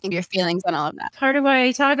bit, your feelings on all of that. Part of why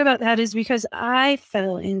I talk about that is because I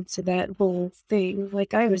fell into that whole thing.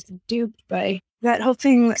 Like I was duped by that whole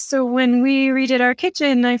thing. So when we redid our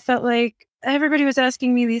kitchen, I felt like everybody was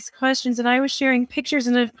asking me these questions and I was sharing pictures.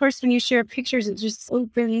 And of course, when you share pictures, it just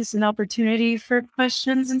opens an opportunity for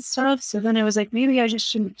questions and stuff. So then I was like, maybe I just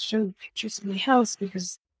shouldn't show pictures of my house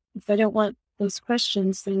because if I don't want those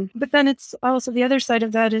questions then, but then it's also the other side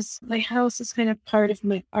of that is my house is kind of part of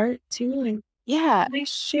my art too. And Yeah. I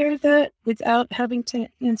share that without having to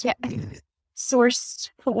answer sourced,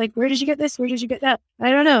 like, where did you get this? Where did you get that?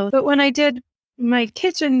 I don't know. But when I did my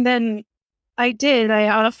kitchen, then I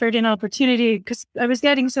offered an opportunity because I was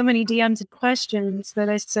getting so many DMs and questions that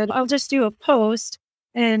I said, I'll just do a post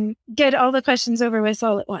and get all the questions over with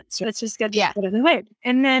all at once. Let's just get it out of the way.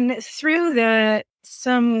 And then through that,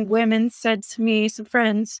 some women said to me, some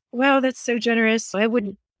friends, wow, that's so generous. I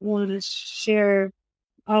wouldn't want to share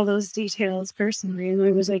all those details personally. And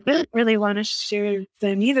I was like, I don't really want to share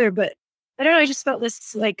them either. But I don't know. I just felt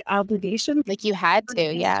this like obligation. Like you had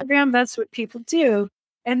to. Yeah. Instagram, that's what people do.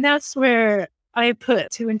 And that's where I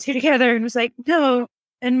put two and two together and was like, no.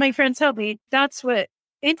 And my friends helped me. That's what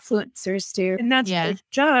influencers do. And that's their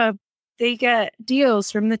job. They get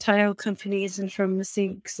deals from the tile companies and from the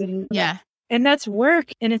sinks. And that's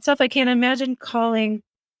work in itself. I can't imagine calling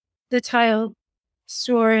the tile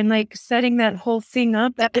store and like setting that whole thing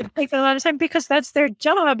up. That would take a lot of time because that's their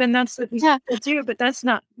job and that's what we do, but that's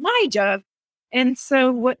not my job. And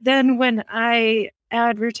so when I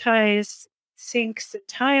advertise sinks and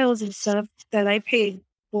tiles and stuff that I paid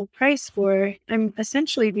full price for, I'm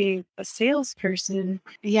essentially being a salesperson.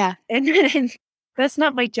 Yeah. And that's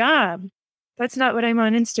not my job. That's not what I'm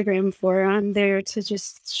on Instagram for. I'm there to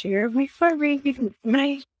just share my farming,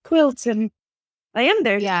 my quilts, and I am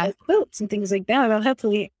there to have quilts and things like that. I'll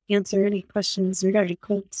happily answer any questions regarding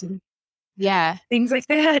quilts and things like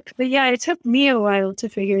that. But yeah, it took me a while to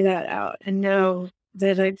figure that out and know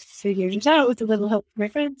that I've figured it out with a little help from my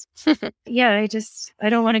friends. I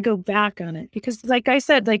don't want to go back on it because like I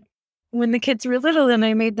said, like when the kids were little and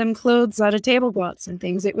I made them clothes out of tablecloths and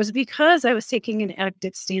things, it was because I was taking an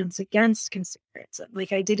active stance against consumerism.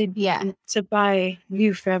 Like I didn't want to buy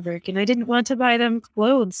new fabric and I didn't want to buy them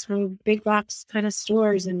clothes from big box kind of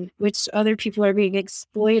stores in which other people are being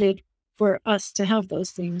exploited for us to have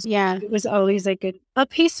those things. Yeah. It was always like a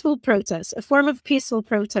peaceful protest, a form of peaceful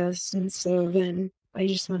protest. And so then I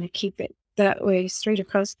just want to keep it that way straight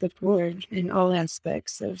across the board in all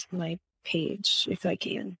aspects of my page, if I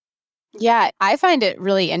can. Yeah, I find it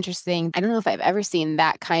really interesting. I don't know if I've ever seen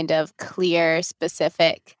that kind of clear,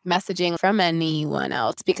 specific messaging from anyone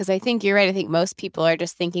else because I think you're right. I think most people are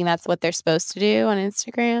just thinking that's what they're supposed to do on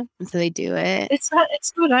Instagram. And so they do it. It's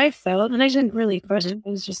what I felt. And I didn't really question. It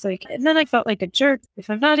was just like, and then I felt like a jerk. If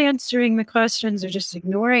I'm not answering the questions or just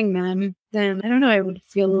ignoring them, then I don't know, I would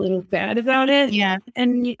feel a little bad about it. Yeah.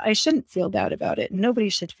 And I shouldn't feel bad about it. Nobody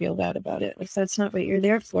should feel bad about it. If that's not what you're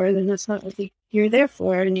there for, then that's not what you're there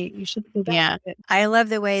for. And you should feel bad about it. I love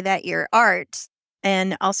the way that your art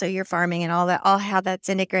and also your farming and all that, all how that's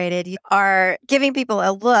integrated. You are giving people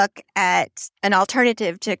a look at an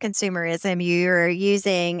alternative to consumerism. You're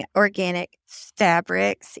using organic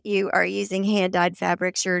fabrics. You are using hand-dyed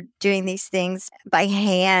fabrics. You're doing these things by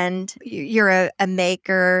hand. You're a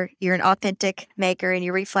maker. You're an authentic maker and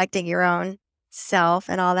you're reflecting your own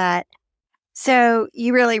self and all that. So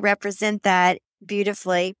you really represent that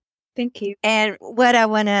beautifully. Thank you. And what I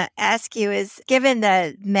want to ask you is, given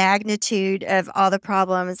the magnitude of all the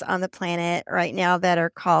problems on the planet right now that are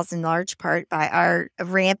caused in large part by our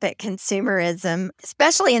rampant consumerism,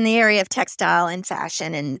 especially in the area of textile and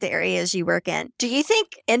fashion and the areas you work in, do you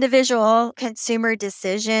think individual consumer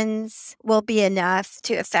decisions will be enough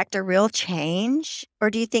to affect a real change? Or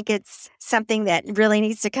do you think it's something that really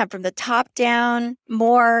needs to come from the top down,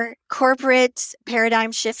 more corporate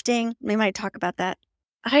paradigm shifting? We might talk about that.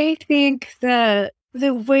 I think that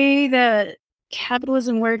the way that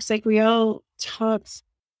capitalism works, like we all talk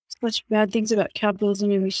such bad things about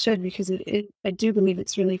capitalism, and we should because I do believe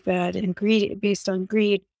it's really bad and greed based on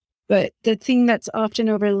greed. But the thing that's often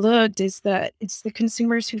overlooked is that it's the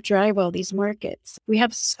consumers who drive all these markets. We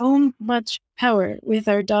have so much power with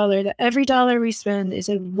our dollar that every dollar we spend is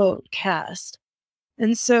a vote cast.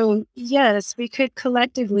 And so, yes, we could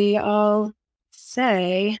collectively all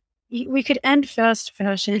say we could end fast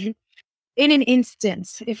fashion in an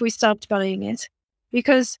instant if we stopped buying it,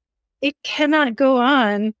 because it cannot go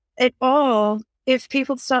on at all if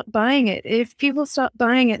people stop buying it. If people stop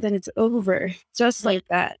buying it, then it's over, just like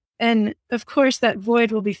that. And of course, that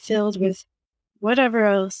void will be filled with whatever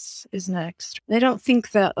else is next. I don't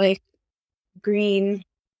think that like green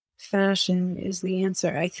fashion is the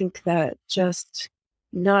answer. I think that just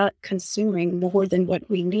not consuming more than what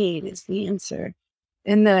we need is the answer.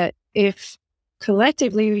 And that if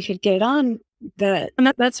collectively we could get on that,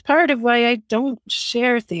 and that's part of why I don't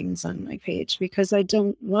share things on my page, because I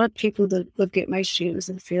don't want people to look at my shoes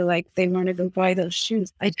and feel like they want to go buy those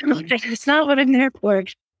shoes. I don't, it's not what I'm there for.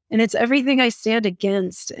 And it's everything I stand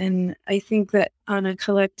against. And I think that on a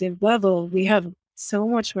collective level, we have so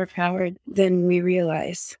much more power than we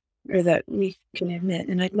realize or that we can admit.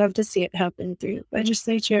 And I'd love to see it happen through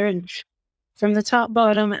legislature and from the top,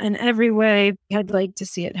 bottom, and every way. I'd like to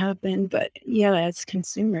see it happen. But yeah, as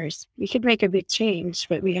consumers, we could make a big change,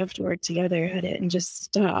 but we have to work together at it and just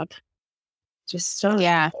stop.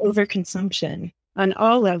 Overconsumption on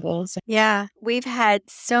all levels. Yeah, we've had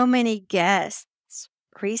so many guests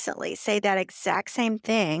recently say that exact same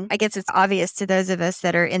thing. I guess it's obvious to those of us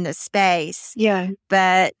that are in the space. Yeah.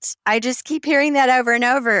 But I just keep hearing that over and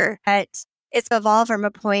over. But it's evolved from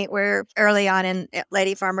a point where early on in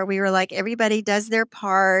Lady Farmer, we were like, everybody does their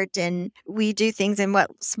part and we do things in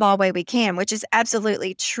what small way we can, which is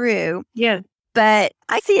absolutely true. Yeah. But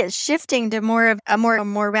I see it shifting to more of a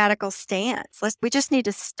more radical stance. We just need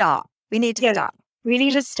to stop. We need to stop. We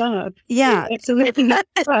need to stop. Yeah. Absolutely.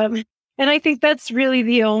 And I think that's really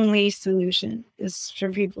the only solution, is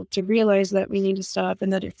for people to realize that we need to stop,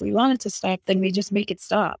 and that if we want it to stop, then we just make it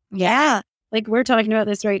stop. Yeah. Like we're talking about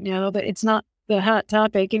this right now, but it's not the hot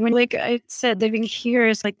topic. And when, like I said, living here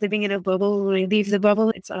is like living in a bubble. When we leave the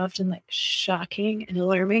bubble, it's often like shocking and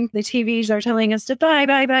alarming. The TVs are telling us to buy.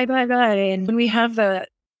 And when we have the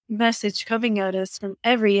message coming at us from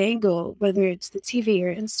every angle, whether it's the TV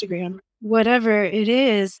or Instagram, whatever it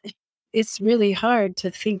is, it's really hard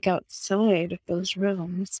to think outside of those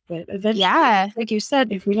realms. But eventually, like you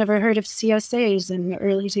said, if we never heard of CSAs in the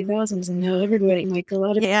early 2000s and how everybody, like a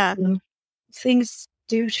lot of things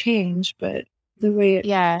do change, but the way it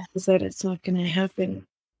is that it's not going to happen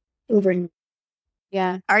over.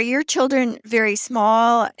 Yeah. Are your children very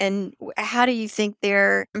small? And how do you think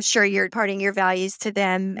I'm sure you're imparting your values to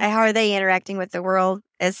them. How are they interacting with the world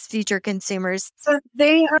as future consumers? So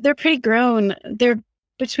they're pretty grown. They're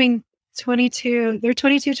between 22,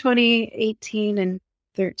 20, 18, and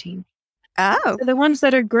 13. Oh. So the ones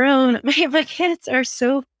that are grown, my kids are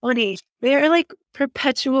so funny. They're like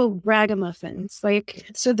perpetual ragamuffins.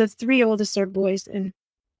 Like, so the 3 oldest are boys, and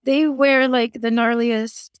they wear like the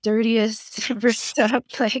gnarliest, dirtiest, ripped up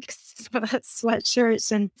like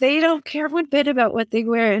sweatshirts, and they don't care one bit about what they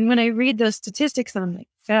wear. And when I read those statistics on like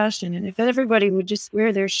fashion, and if everybody would just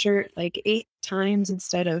wear their shirt like 8 times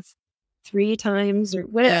instead of 3 times, or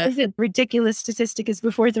whatever the ridiculous statistic is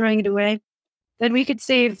before throwing it away, then we could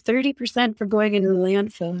save 30% from going into the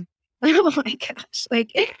landfill. Oh my gosh.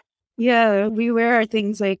 Like, yeah, we wear our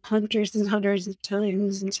things like hundreds and hundreds of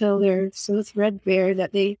times until they're so threadbare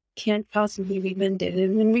that they can't possibly be mended.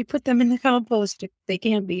 And when we put them in the compost, they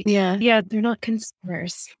can't be. Yeah, they're not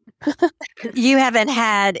consumers. You haven't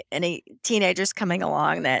had any teenagers coming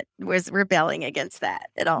along that was rebelling against that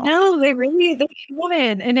at all? No, they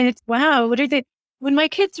haven't. And it's, wow, what are they? When my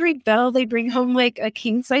kids rebel, they bring home like a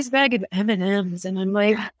king size bag of M&Ms, and I'm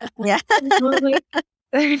like, yeah.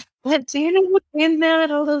 What do you know what's in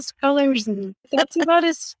that? All those colors, and that's about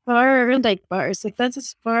as far, like bars. Like that's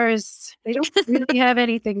as far as they don't really have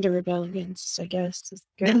anything to rebel against, I guess.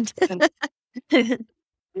 That's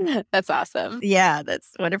awesome. Yeah,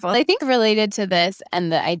 that's wonderful. I think related to this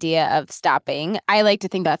and the idea of stopping, I like to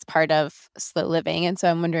think that's part of slow living. And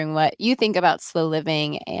so I'm wondering what you think about slow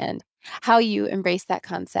living and how you embrace that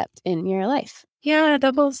concept in your life. Yeah,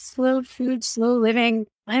 the whole slow food, slow living.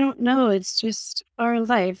 I don't know. It's just our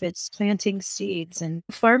life. It's planting seeds, and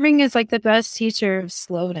farming is like the best teacher of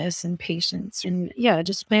slowness and patience. And yeah,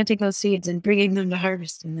 just planting those seeds and bringing them to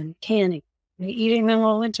harvest and then canning and eating them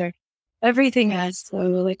all winter. Everything is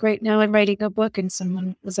slow. Like right now I'm writing a book, and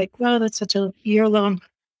someone was like, wow, that's such a year-long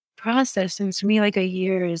process. And to me, like a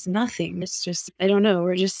year is nothing. It's just, I don't know.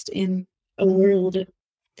 We're just in a world of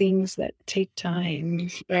things that take time,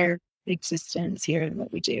 our existence here and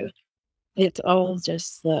what we do. It's all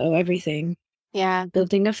just slow, everything. Yeah.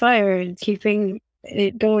 Building a fire and keeping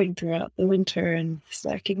it going throughout the winter and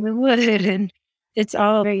stacking the wood, and it's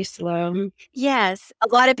all very slow. Yes. A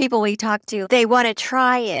lot of people we talk to, they want to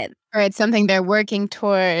try it. Or it's something they're working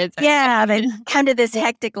towards. Yeah, they come to this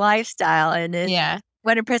hectic lifestyle. And Yeah.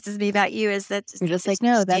 what impresses me about you is that You're just like,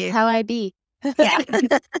 no, that's how I be. Yeah.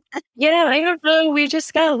 Yeah, I don't know. We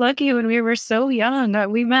just got lucky when we were so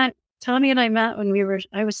young. We met, Tommy and I met when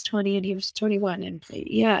I was 20 and he was 21. And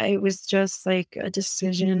yeah, it was just like a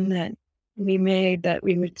decision that we made that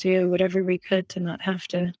we would do whatever we could to not have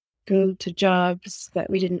to go to jobs that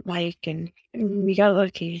we didn't like. And we got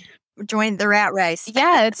lucky. Join the rat race.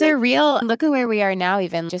 Yeah, it's a real look at where we are now,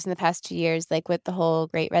 even just in the past 2 years, like with the whole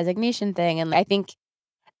great resignation thing. And I think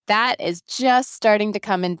that is just starting to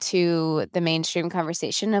come into the mainstream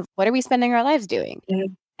conversation of what are we spending our lives doing? Yeah.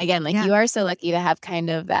 Again, like Yeah. you are so lucky to have kind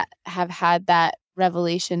of that, have had that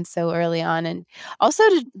revelation so early on. And also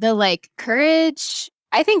the like courage,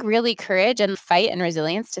 I think really courage and fight and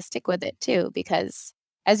resilience to stick with it too, because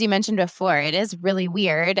as you mentioned before, it is really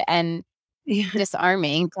weird and Yeah.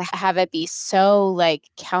 disarming to have it be so like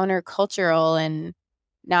countercultural and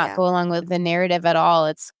not Yeah. go along with the narrative at all.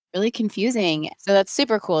 It's really confusing. So that's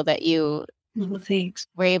super cool that you Well, thanks.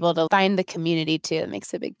 were able to find the community too. It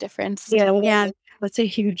makes a big difference. Yeah, well, Yeah. that's a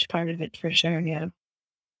huge part of it for sure. Yeah.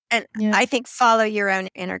 And Yeah. I think follow your own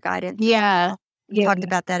inner guidance. Yeah. We Yeah. talked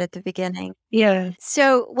about that at the beginning. Yeah.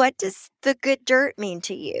 So, what does the good dirt mean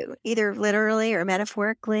to you, either literally or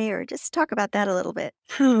metaphorically, or just talk about that a little bit?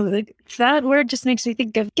 That word just makes me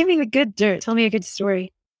think of give me the good dirt. Tell me a good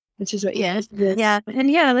story, which is what you Yeah. did. Yeah.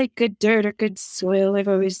 And yeah, like good dirt or good soil. I've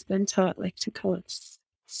always been taught like to call it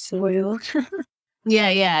soil.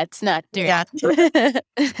 Yeah. It's not dirt. Yeah.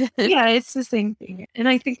 Yeah, it's the same thing. And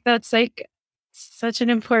I think that's like such an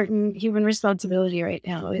important human responsibility right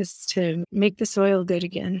now is to make the soil good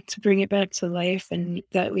again, to bring it back to life, and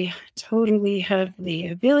that we totally have the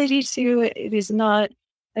ability to. It is not,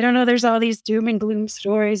 I don't know, there's all these doom and gloom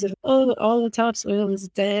stories of, oh, all the topsoil is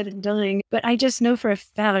dead and dying. But I just know for a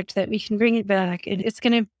fact that we can bring it back, and it's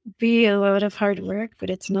going to be a lot of hard work, but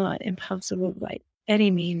it's not impossible by any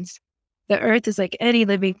means. The earth is like any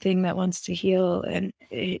living thing that wants to heal. And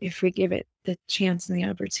if we give it the chance and the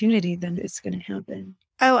opportunity, then it's going to happen.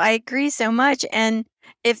 Oh, I agree so much. And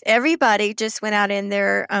if everybody just went out in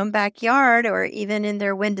their own backyard or even in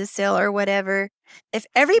their windowsill or whatever, if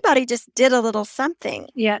everybody just did a little something,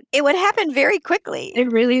 Yeah, it would happen very quickly.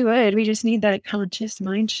 it really would. We just need that conscious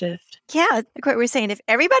mind shift. Yeah, like what we're saying, if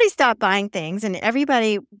everybody stopped buying things and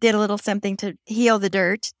everybody did a little something to heal the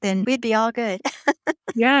dirt, then we'd be all good.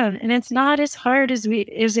 Yeah. And it's not as hard as it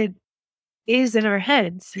is in our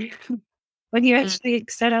heads. When you actually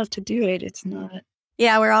set out to do it, it's not.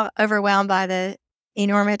 Yeah, we're all overwhelmed by the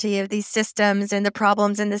enormity of these systems and the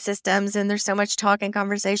problems in the systems. And there's so much talk and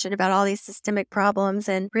conversation about all these systemic problems.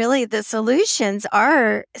 And really, the solutions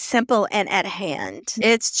are simple and at hand.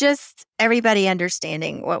 It's just everybody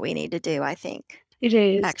understanding what we need to do, I think, It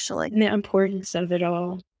is. actually. And the importance of it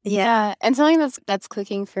all. Yeah. And something that's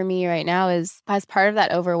clicking for me right now is as part of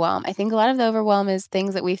that overwhelm. I think a lot of the overwhelm is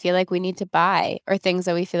things that we feel like we need to buy or things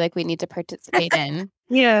that we feel like we need to participate in.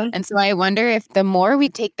 Yeah. And so I wonder if the more we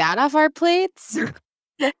take that off our plates,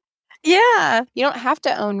 Yeah. you don't have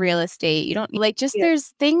to own real estate. You don't like just Yeah. there's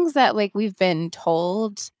things that like we've been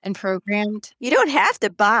told and programmed. You don't have to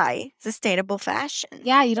buy sustainable fashion.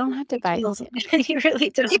 Yeah, you don't have to buy. You really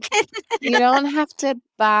don't. You can. You don't have to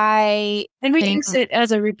buy. And we things. use it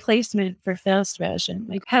as a replacement for fast fashion.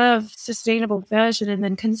 Like have sustainable fashion and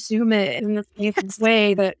then consume it in the same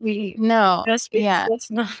way that we No. just Yeah. it's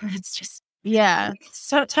not. It's just Yeah.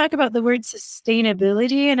 so talk about the word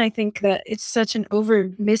sustainability, and I think that it's such an over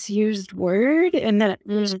misused word, and that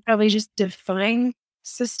we should probably just define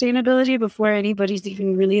sustainability before anybody's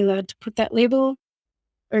even really allowed to put that label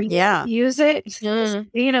or Yeah. use it. Mm.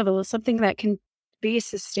 Sustainable, something that can be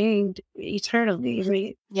sustained eternally,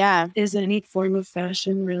 right? Yeah. Is any form of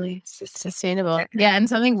fashion really Sustainable. Yeah. And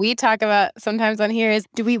something we talk about sometimes on here is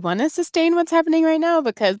do we want to sustain what's happening right now?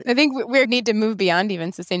 Because I think we need to move beyond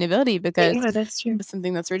even sustainability because Yeah, that's true. it's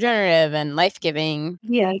something that's regenerative and life giving.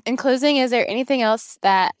 Yeah. In closing, is there anything else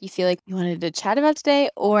that you feel like you wanted to chat about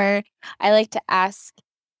today? Or I like to ask,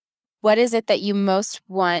 what is it that you most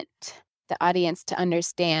want the audience to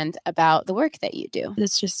understand about the work that you do?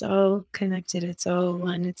 It's just all connected. It's all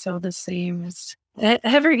one. It's all the same. It's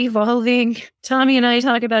ever evolving. Tommy and I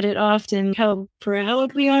talk about it often, how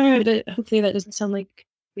proud we are. But hopefully that doesn't sound like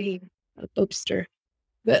being a boaster.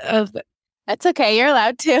 But That's okay. You're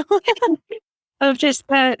allowed to. of just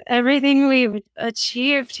that everything we've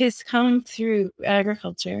achieved has come through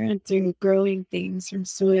agriculture and through growing things from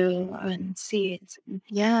soil and seeds.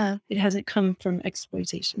 Yeah. It hasn't come from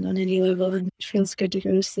exploitation on any level, and it feels good to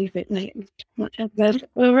go to sleep at night and not have that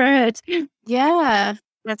overhead. Yeah.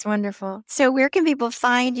 That's wonderful. So where can people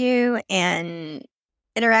find you and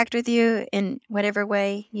interact with you in whatever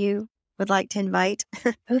way you would like to invite?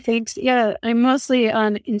 Oh, thanks. Yeah, I'm mostly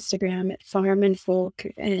on Instagram at Farm and Folk,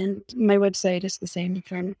 and my website is the same,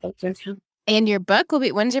 farmandfolk.com. And your book will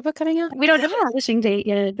be, when's your book coming out? We don't have a publishing date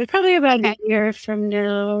yet, but probably about Okay. a year from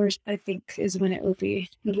now, or I think is when it will be.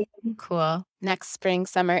 Cool. Next spring,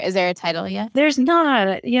 summer. Is there a title yet? There's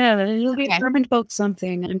not. Yeah, it'll be Okay. Farm and Folk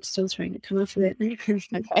something. I'm still trying to come up with it.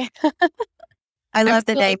 Okay. I love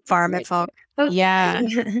the still name Farm and Folk. Oh, Yeah.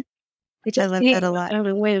 It I just love came that a lot. on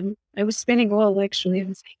a whim. I was spinning wool, actually. I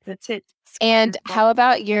was like, that's it. And how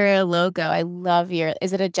about your logo? I love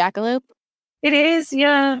is it a jackalope? It is,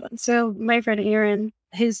 yeah. So my friend Aaron,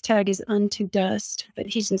 his tag is Unto Dust, but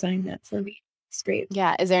he's designed that for me. It's great.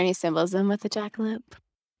 Yeah. Is there any symbolism with the jackalope?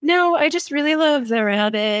 No, I just really love the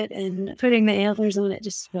rabbit, and putting the antlers on it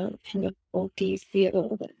just felt kind of bulky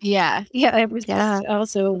feel. But Yeah. yeah, it was Yeah.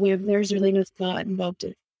 also a whim. There's really no thought involved.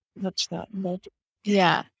 Much thought involved.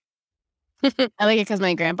 Yeah. I like it because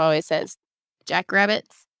my grandpa always says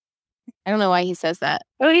jackrabbits. I don't know why he says that.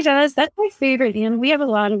 Oh, he does. That's my favorite. And we have a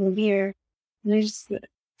lot of them here. And I just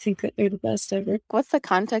think that they're the best ever. What's the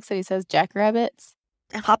context that he says jackrabbits?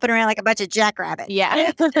 Hopping around like a bunch of jackrabbits.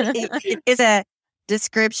 Yeah. It is a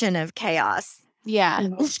description of chaos, Yeah.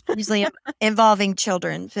 usually involving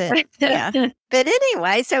children. But yeah. But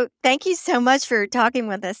anyway, so thank you so much for talking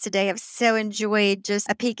with us today. I've so enjoyed just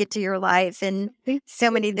a peek into your life, and so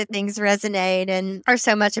many of the things resonate and are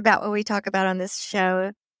so much about what we talk about on this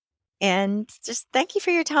show. And just thank you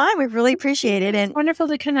for your time. We really appreciate it. And Wonderful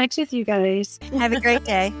to connect with you guys. have a great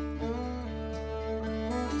day.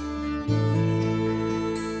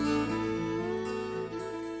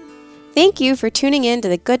 Thank you for tuning in to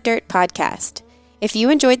the Good Dirt podcast. If you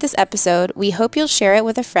enjoyed this episode, we hope you'll share it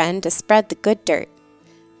with a friend to spread the good dirt.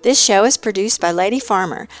 This show is produced by Lady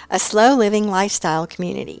Farmer, a slow living lifestyle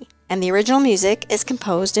community, and the original music is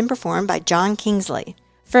composed and performed by John Kingsley.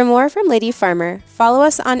 For more from Lady Farmer, follow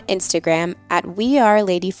us on Instagram at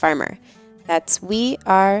WeAreLadyFarmer. That's We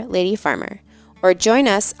Are Lady Farmer. Or join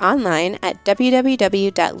us online at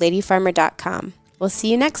www.ladyfarmer.com. We'll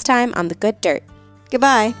see you next time on The Good Dirt.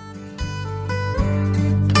 Goodbye.